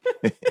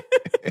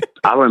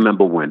 I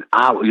remember when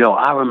I was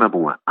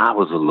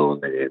a little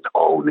nigga and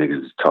old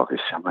niggas talking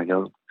shit. I'm like,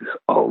 yo, this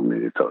old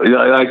nigga talking.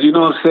 Like, you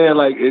know what I'm saying?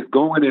 Like, it's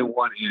going in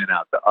one ear and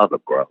out the other,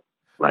 bro.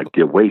 Like,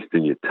 you're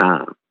wasting your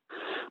time.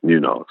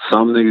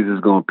 Some niggas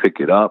is going to pick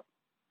it up.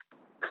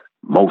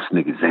 Most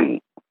niggas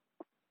ain't.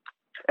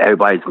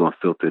 Everybody's going to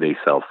filter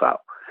themselves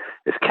out.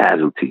 It's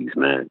casualties,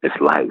 man. It's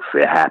life.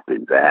 It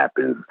happens. It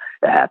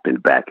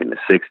happened back in the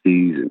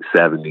 60s and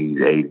 70s,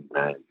 80s,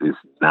 man. It's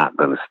not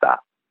going to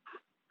stop.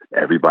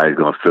 Everybody's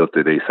going to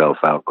filter themselves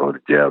out, go to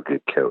jail,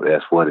 get killed.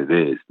 That's what it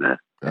is, man.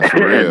 That's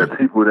real. And the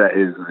people that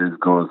is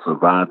going to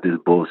survive this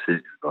bullshit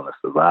is going to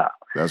survive.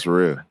 That's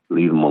real.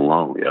 Leave them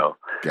alone, yo.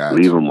 Gotcha.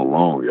 Leave them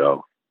alone,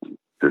 yo.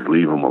 Just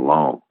leave them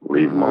alone.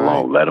 Leave them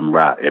alone. Let them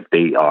rot. If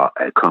they are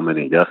coming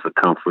in your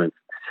circumference,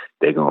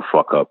 they're going to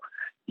fuck up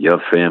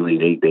your family.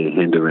 They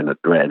hindering a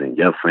threat in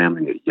your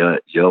family,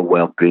 your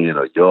well-being,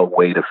 or your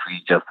way to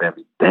feed your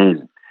family.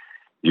 Then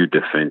you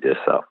defend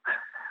yourself.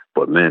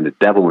 But, man, the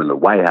devil in the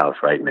White House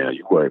right now,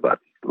 you worry about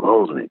these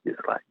little niggas.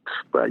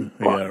 Like,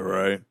 yeah,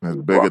 right. There's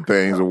bigger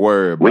things to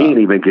worry about. We ain't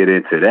even get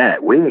into that.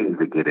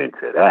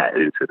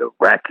 Into the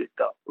racket,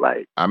 though.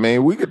 Like, I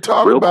mean, we could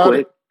talk real about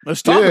quick. it.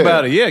 Let's talk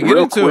about it. Yeah, get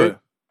real into quick, it.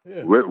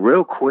 Yeah.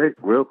 Real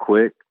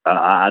quick.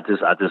 I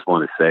just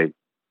want to say,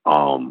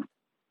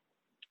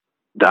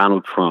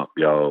 Donald Trump,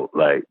 yo,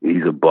 like,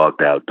 he's a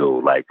bugged out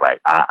dude. Like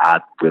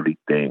I really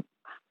think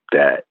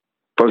that,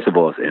 first of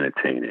all, it's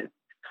entertaining,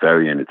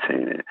 very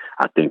entertaining.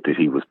 I think that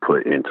he was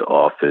put into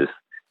office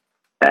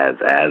as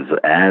a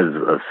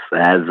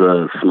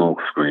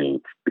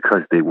smokescreen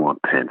because they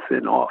want Pence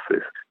in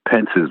office.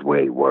 Pence's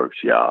way works,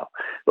 y'all.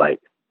 Like,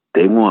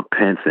 they want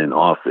Pence in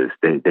office.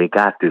 They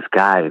got this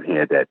guy in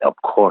here that, of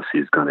course,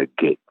 is going to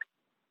get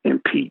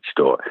impeached,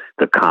 or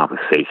the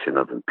conversation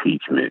of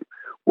impeachment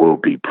will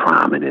be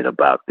prominent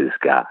about this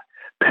guy.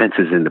 Pence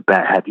is in the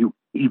back. Have you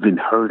even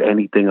heard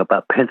anything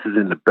about Pence is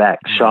in the back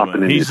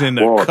sharpening his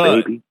sword,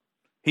 baby?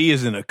 He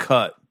is in a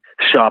cut.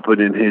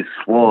 Sharpening his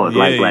sword.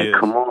 Yeah,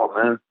 come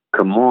on, man.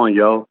 Come on,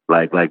 yo.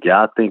 Like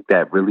y'all think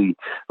that really,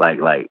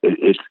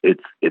 it's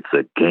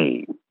a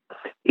game.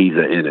 He's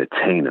an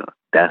entertainer.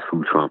 That's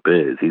who Trump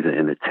is. He's an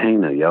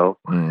entertainer, yo.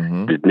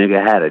 Mm-hmm. The nigga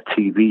had a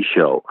TV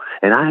show.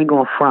 And I ain't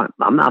going to front.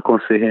 I'm not going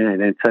to sit here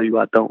and tell you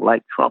I don't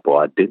like Trump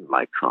or I didn't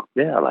like Trump.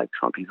 Yeah, I like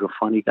Trump. He's a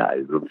funny guy.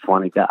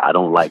 I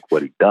don't like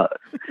what he does.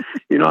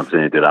 You know what I'm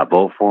saying? Did I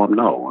vote for him?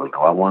 No. Do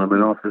I want him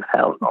in office?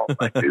 Hell no.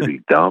 Like, is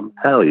he dumb?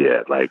 Hell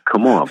yeah. Like,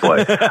 come on.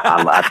 But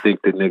I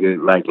think the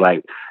nigga,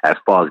 like, as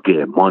far as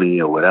getting money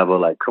or whatever,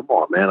 like, come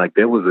on, man. Like,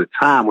 there was a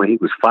time when he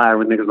was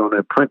firing niggas on The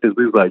Apprentice.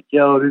 We was like,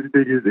 yo, this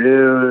nigga's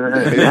ill.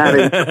 Now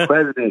they the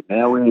president.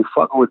 Now we ain't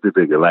fucking with the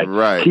nigga. Like,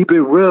 right. Keep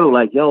it real.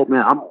 Like, yo,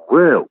 man, I'm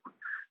real.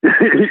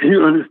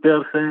 You understand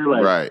what I'm saying?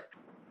 Like, right.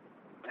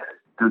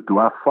 Do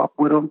I fuck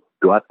with him?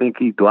 Do I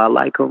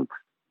like him?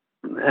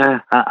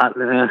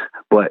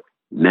 But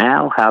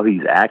Now, how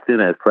he's acting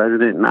as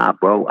president, nah,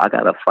 bro, I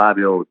got a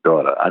 5-year-old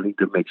daughter. I need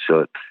to make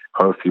sure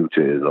her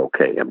future is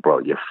okay. And, bro,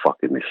 you're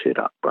fucking this shit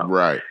up, bro.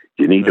 Right.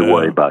 You need to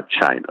worry about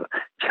China.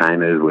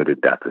 China is where the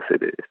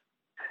deficit is.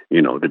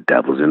 You know, the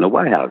devil's in the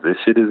White House. This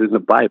shit is in the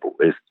Bible.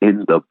 It's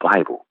in the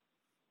Bible.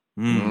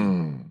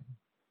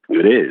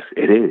 It is.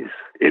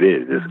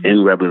 It's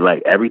in Revelation.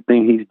 Like,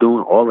 everything he's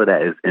doing, all of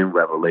that is in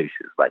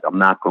Revelations. Like, I'm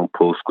not going to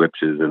pull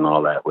scriptures and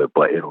all that,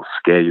 but it'll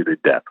scare you to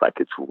death. Like,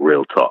 it's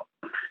real talk.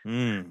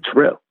 It's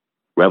real.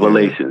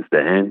 Revelations, the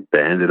end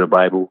of the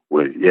Bible.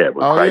 When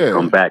Christ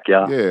come back,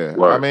 y'all. Yeah.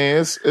 I mean,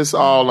 it's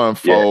all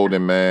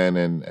unfolding, man.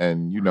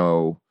 And, you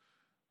know,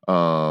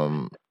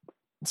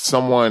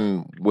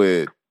 someone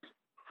with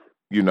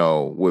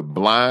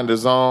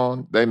blinders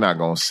on, they're not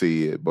gonna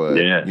see it. But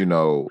you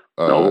know,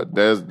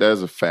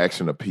 there's a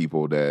faction of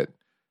people that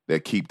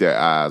keep their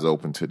eyes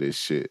open to this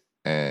shit,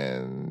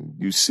 and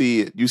you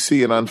see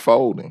it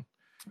unfolding,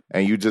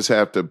 and you just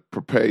have to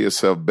prepare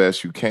yourself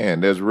best you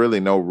can. There's really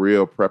no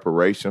real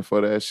preparation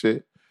for that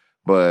shit,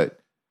 but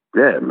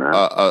man,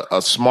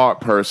 a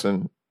smart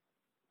person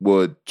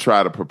would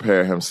try to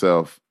prepare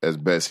himself as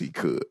best he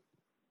could,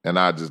 and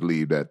I just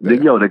leave that there.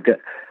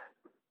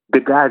 The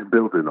guy's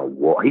building a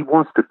wall. He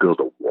wants to build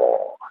a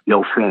wall.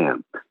 Yo,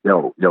 fam.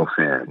 None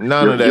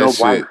of that shit. Your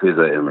wife is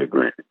an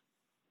immigrant.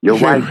 Your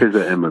wife is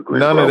an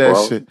immigrant. None of that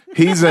shit.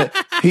 He's an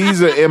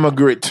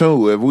immigrant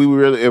too. If we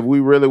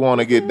really want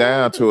to get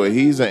down to it,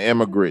 he's an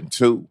immigrant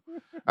too.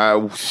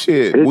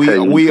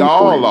 We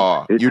all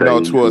are,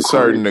 to a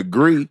certain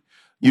degree,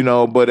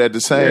 but at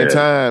the same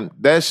time,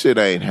 that shit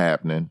ain't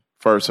happening.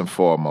 First and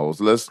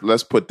foremost,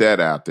 let's put that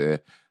out there.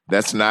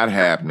 That's not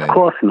happening. Of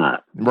course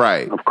not.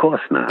 Right. Of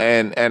course not.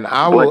 And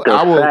I will.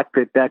 But the fact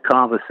that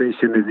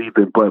conversation is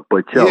even,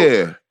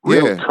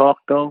 real talk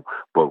though.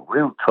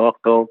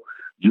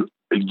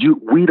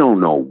 We don't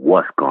know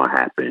what's gonna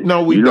happen.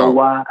 No, we don't. You know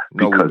why?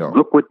 Because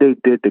look what they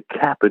did to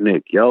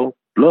Kaepernick, yo.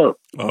 Look.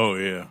 Oh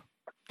yeah.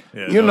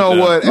 Yeah, you know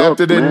what?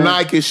 After the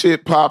Nike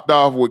shit popped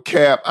off with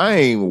Cap, I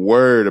ain't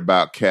worried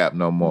about Cap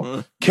no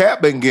more.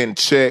 Cap been getting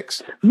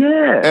checks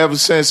ever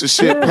since the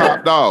shit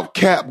popped off.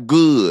 Cap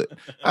good.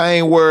 I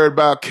ain't worried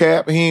about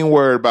Cap. He ain't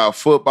worried about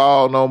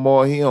football no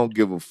more. He don't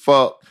give a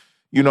fuck.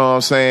 You know what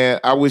I'm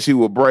saying? I wish he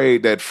would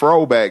braid that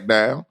fro back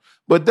down.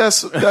 But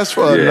that's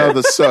for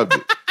another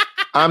subject.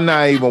 I'm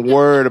not even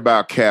worried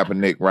about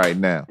Kaepernick right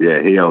now.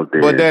 Yeah, he don't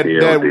deal with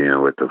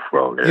the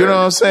fro. You know what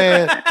I'm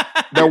saying?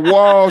 The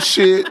wall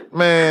shit,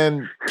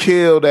 man,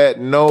 kill that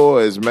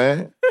noise,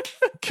 man.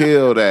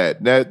 Kill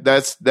that.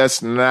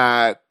 That's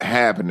not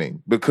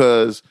happening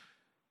because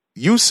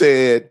you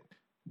said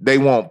they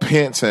want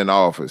Pence in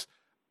office.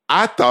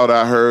 I thought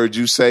I heard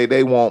you say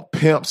they want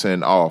pimps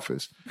in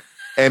office.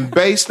 And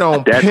based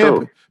on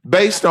pimping,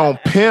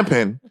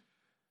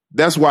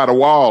 that's why the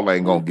wall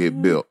ain't gonna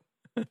get built.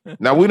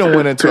 Now we done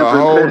went into a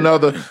whole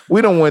nother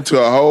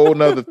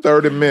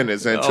 30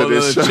 minutes into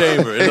this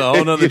chamber. It's a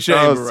whole nother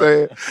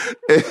chamber.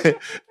 Right?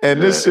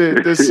 And this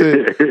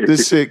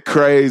shit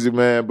crazy,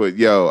 man. But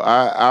yo,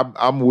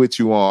 I'm with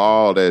you on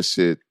all that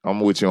shit.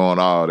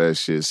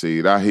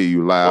 Seed. I hear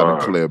you loud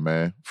and clear,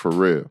 man. For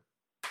real.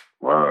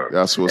 Word.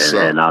 That's what's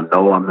up. And I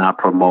know I'm not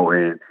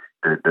promoting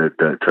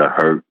to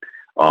hurt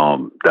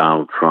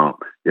Donald Trump.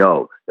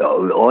 Yo,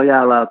 all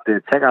y'all out there,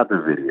 check out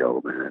the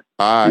video, man.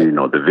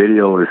 The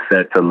video is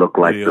set to look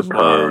like the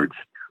Purge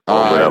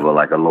or whatever,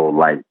 like a little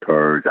light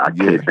Purge. I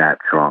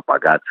kidnapped Trump. I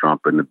got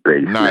Trump in the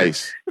basement.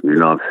 Nice. You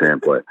know what I'm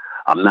saying? But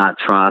I'm not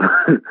trying to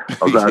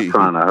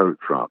hurt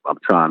Trump. I'm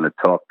trying to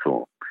talk to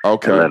him.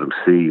 Okay. And let him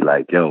see,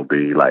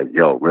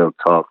 real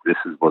talk, this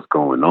is what's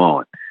going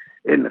on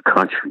in the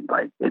country.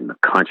 Like, in the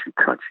country.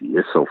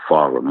 It's so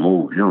far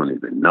removed, you don't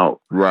even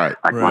know. Right.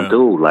 My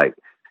dude,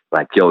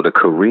 the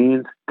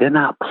Koreans, they're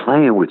not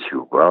playing with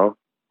you, bro.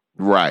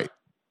 Right.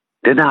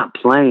 They're not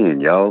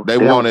playing, yo. They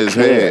want his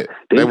head.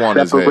 They want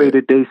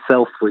separated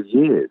themselves for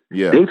years.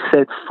 Yeah. They've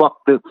said fuck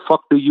the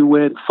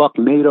UN, fuck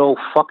NATO,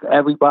 fuck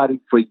everybody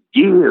for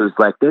years.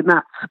 Like, they're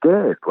not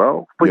scared,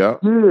 bro. For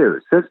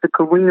years, since the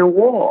Korean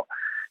War.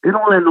 They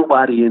don't let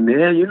nobody in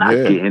there. You're not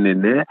getting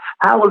in there.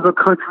 How is a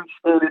country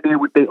standing there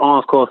with their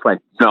arms crossed like,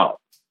 no,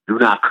 you're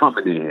not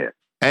coming in here?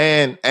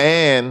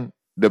 And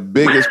the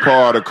biggest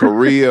part of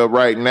Korea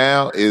right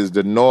now is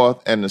the North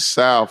and the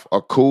South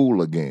are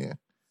cool again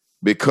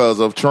because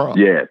of Trump.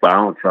 Yeah, but I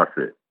don't trust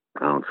it.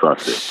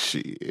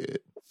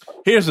 Shit.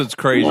 Here's what's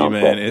crazy,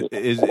 man.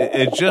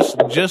 It's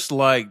just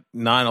like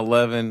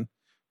 9/11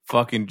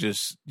 fucking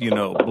just,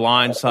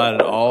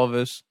 blindsided all of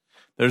us.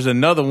 There's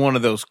another one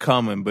of those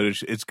coming, but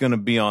it's going to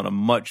be on a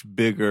much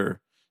bigger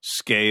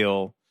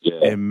scale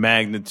and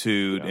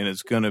magnitude, and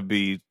it's going to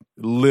be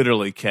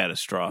literally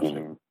catastrophic.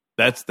 Mm-hmm.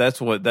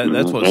 That's what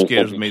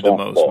scares me the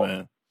most,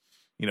 man.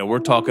 We're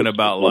talking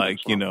about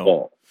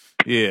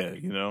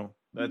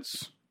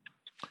that's.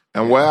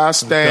 And where I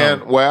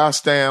stand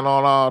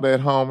on all that,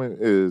 homie,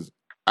 is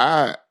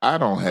I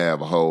don't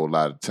have a whole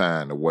lot of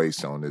time to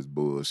waste on this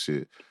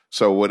bullshit.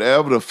 So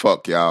whatever the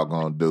fuck y'all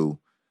gonna do,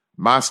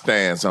 my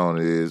stance on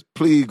it is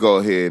please go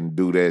ahead and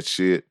do that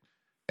shit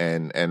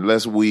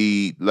let's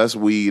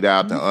weed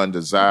out the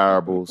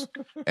undesirables.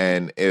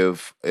 And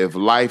if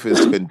life is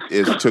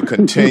to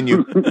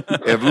continue,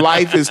 if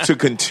life is to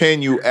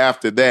continue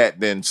after that,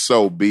 then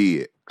so be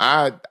it.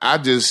 I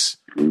just,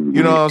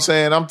 you know what I'm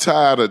saying? I'm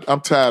tired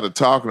of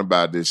talking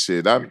about this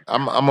shit. I'm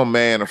a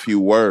man of few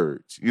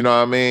words. You know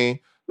what I mean?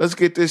 Let's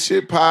get this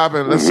shit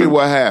popping. Let's see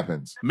what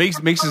happens.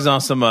 Meeks is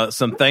on some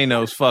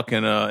Thanos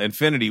fucking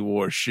Infinity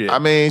War shit. I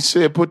mean,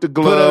 shit, put a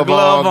glove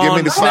on, give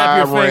me the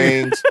 5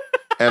 rings,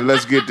 and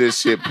let's get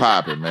this shit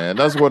popping, man.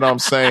 That's what I'm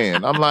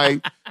saying. I'm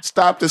like,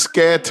 stop the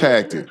scare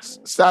tactics.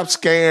 Stop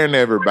scaring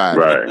everybody.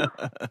 Right.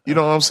 You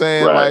know what I'm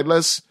saying? Right. Like,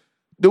 let's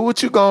do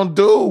what you gonna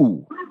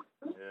do.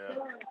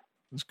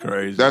 It's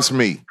crazy. That's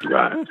me.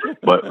 Right.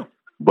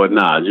 But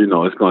nah, you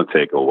know, it's going to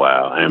take a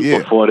while. And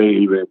before they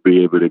even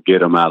be able to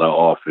get him out of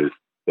office,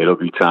 it'll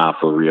be time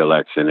for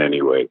re-election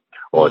anyway,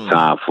 or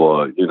time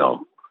for, you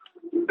know,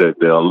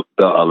 the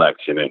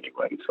election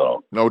anyway.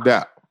 So no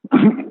doubt.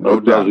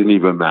 It doesn't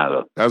even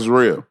matter. That's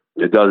real.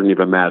 It doesn't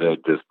even matter at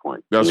this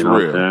point. That's you know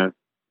real.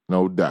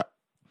 No doubt.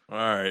 All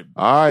right.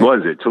 What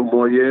is it? 2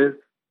 more years?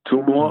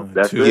 2 more?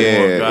 That's 2 it?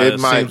 more. God, it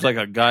seems like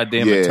a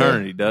goddamn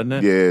eternity, doesn't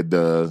it? Yeah, it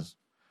does.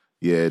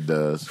 Yeah, it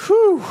does.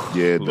 Whew.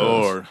 Yeah, it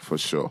Lord. does. For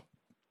sure.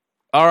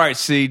 All right,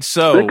 Seed.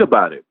 So think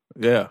about it.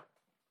 Yeah.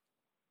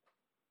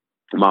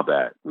 My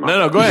bad.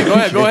 No, go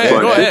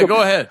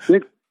ahead.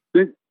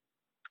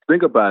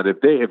 Think about it.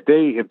 If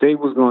they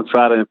was going to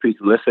try to impeach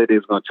him, let's say they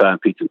was going to try to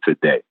impeach him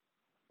today.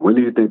 When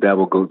do you think that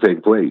will go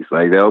take place?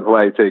 Like, that'll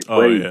probably take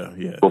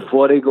place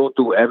before they go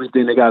through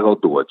everything. They got to go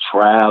through a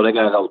trial. They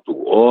got to go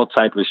through all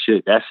type of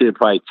shit. That shit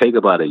probably take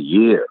about a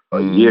year.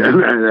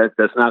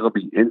 That's not going to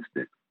be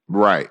instant.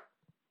 Right.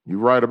 You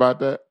right about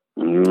that?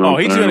 Oh,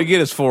 he's going to get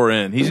his 4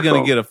 in. He's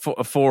going to get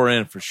a 4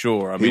 in for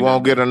sure. I mean, he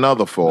won't get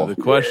another 4. The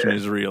question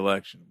is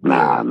re-election.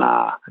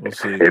 Nah. We'll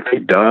see. If he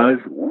does,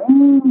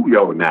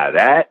 now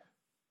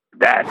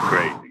that's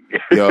crazy.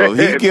 Yo,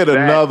 he get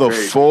another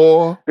crazy.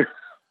 4.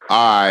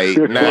 All right,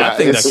 now I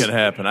think that could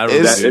happen.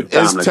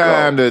 It's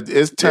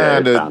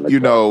time to you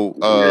know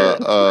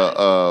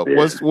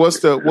what's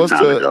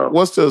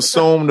the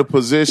assume the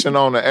position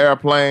on the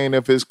airplane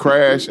if it's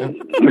crashing?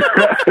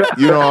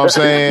 You know what I'm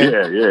saying?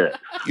 Yeah.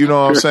 You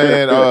know what I'm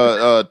saying?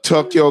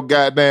 Tuck your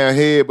goddamn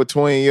head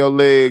between your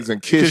legs and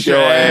kiss your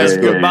ass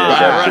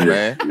goodbye,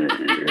 man.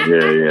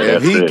 Yeah.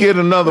 If he get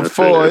another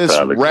 4, it's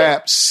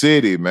Rap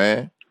City,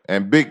 man.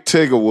 And Big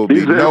Tigger will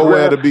be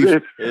nowhere to be.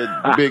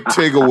 Big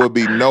Tigger will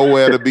be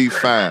nowhere to be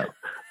found.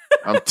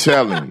 I'm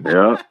telling you.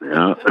 Yeah.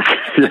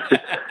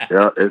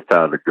 It's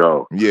time to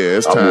go. Yeah,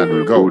 it's time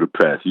to go.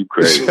 Budapest, you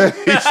crazy? He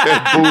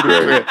said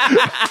Budapest.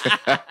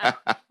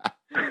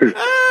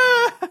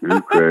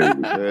 You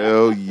crazy?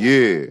 Hell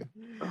yeah.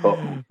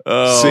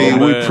 See,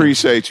 we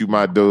appreciate you,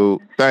 my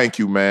dude. Thank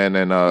you, man.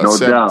 And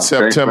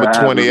September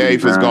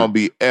 28th is gonna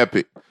be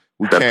epic.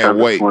 We can't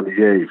wait.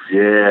 28th,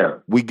 yeah.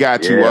 We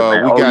got you. We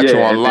got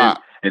you on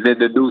lock. And then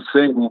the new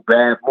single,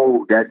 "Bad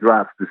Mood," that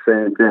drops the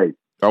same day.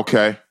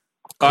 Okay.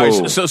 Cool.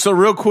 All right. So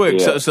real quick.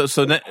 Yeah.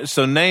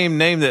 So name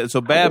that.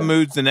 So "Bad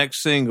Mood's" the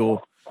next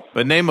single,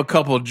 but name a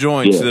couple of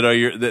joints that are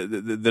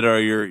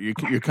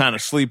your kind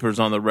of sleepers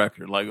on the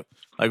record. Like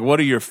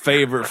what are your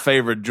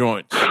favorite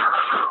joints?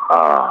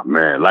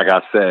 Man, like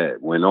I said,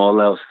 "When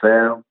All Else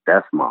Fails,"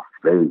 that's my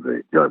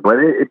favorite joint. But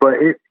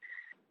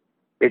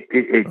it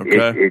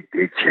changes.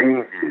 It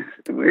changes.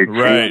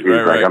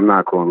 Right. I'm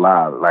not gonna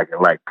lie. Like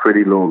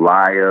 "Pretty Little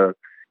Liar,"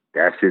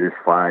 that shit is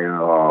fire.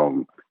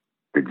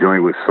 The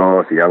joint with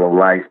Sauce, "Yellow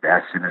Lights,"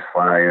 that shit is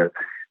fire.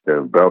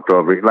 The Belt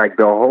Over, like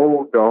the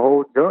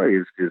whole joint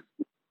is just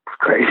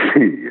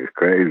crazy. It's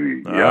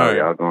crazy.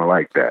 Y'all gonna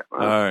like that. All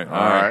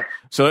right.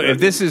 So if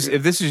this is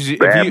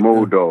Bad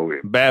Mood though.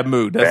 Bad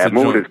Mood. That's Bad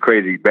Mood is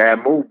crazy.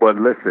 Bad Mood. But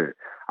listen,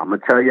 I'm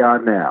gonna tell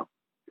y'all now.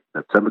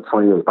 September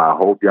 28th. I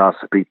hope y'all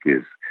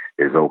speakers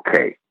is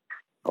okay,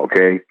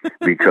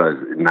 because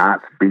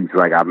Knott's beats,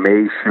 like I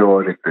made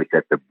sure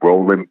that the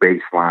rolling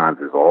bass lines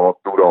is all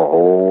through the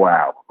whole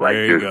album. Like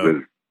this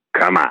was,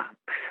 come on.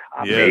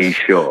 I made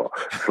sure.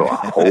 So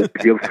I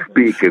hope your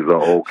speakers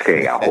are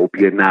okay. I hope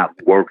you're not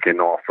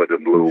working off of the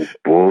little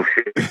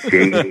bullshit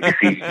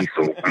JC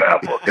so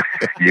clever.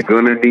 You're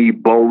gonna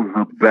need Bose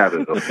or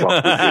better to fuck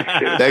with this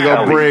shit.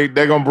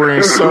 They're gonna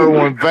bring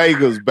Sherwin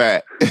Vegas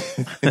back.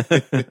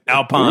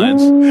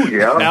 Alpines.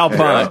 Ooh,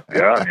 Alpine.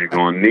 Yeah, you're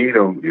gonna need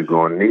them.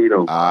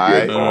 All right.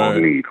 You're gonna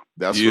need them.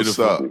 That's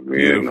beautiful. What's up.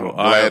 Beautiful.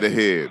 Glad to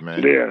hear it,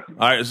 man. Yeah.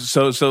 All right.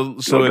 So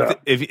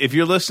if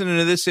you're listening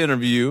to this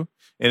interview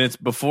and it's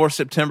before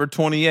September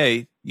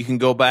 28th, you can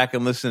go back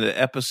and listen to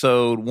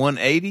episode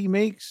 180,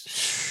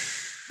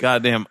 Meeks.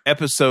 Goddamn,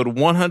 episode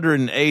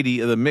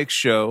 180 of the Mix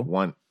Show.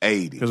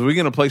 180. Because we're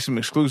gonna play some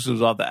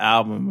exclusives off the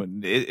album, but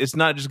it's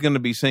not just gonna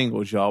be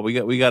singles, y'all. We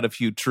got a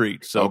few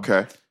treats. So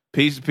okay.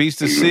 Piece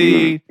to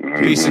Seed,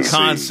 piece of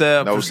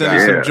Concept for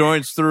sending some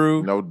joints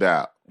through. No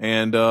doubt.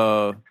 And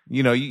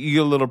you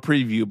get a little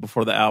preview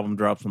before the album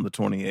drops on the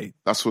 28th.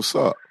 That's what's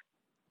up.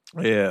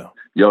 Yeah.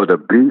 Yo, the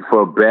beat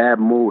for "Bad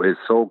Mood" is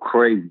so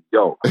crazy.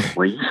 Yo,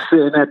 when you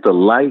sitting at the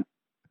light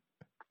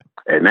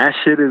and that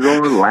shit is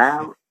on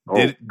loud.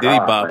 Diddy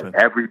bopping.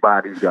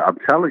 Everybody's got. I'm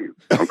telling you.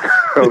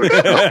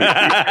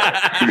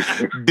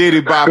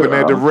 Diddy bopping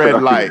at the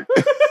red light.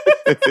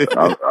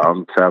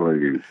 I'm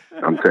telling you.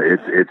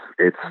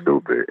 It's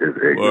stupid. It's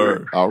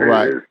ignorant. All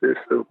right. It's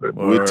stupid.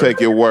 We'll take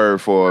your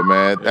word for it,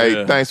 man. Yeah.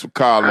 Hey, thanks for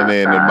calling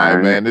in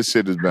tonight, man. This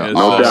shit has been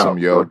awesome,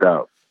 No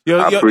doubt.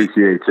 I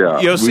appreciate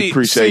y'all. We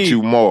appreciate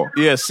you more.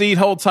 Yeah, Seed,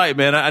 hold tight,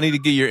 man. I need to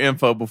get your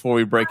info before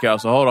we break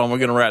out. So hold on. We're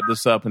going to wrap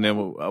this up, and then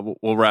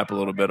we'll wrap a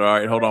little bit. All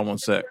right, hold on one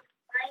sec.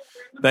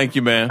 Thank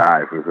you, man. All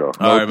right, for sure.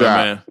 All right,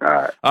 man.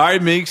 All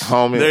right, Meeks.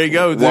 Homie, there you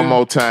go, dude. One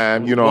more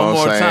time. You know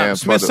what I'm saying?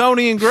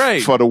 Smithsonian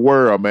grade. For the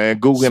world, man.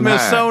 Guggenheim.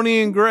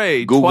 Smithsonian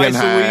grade. Twice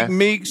a week,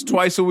 Meeks.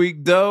 Twice a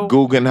week, Doe.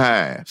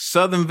 Guggenheim.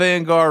 Southern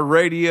Vanguard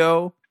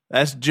Radio.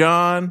 That's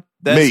John.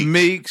 That's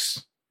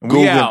Meeks.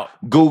 We out.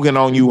 Guggen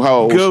on you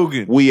hoes.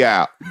 Guggen. We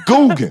out.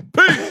 Guggen.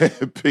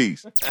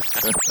 Peace.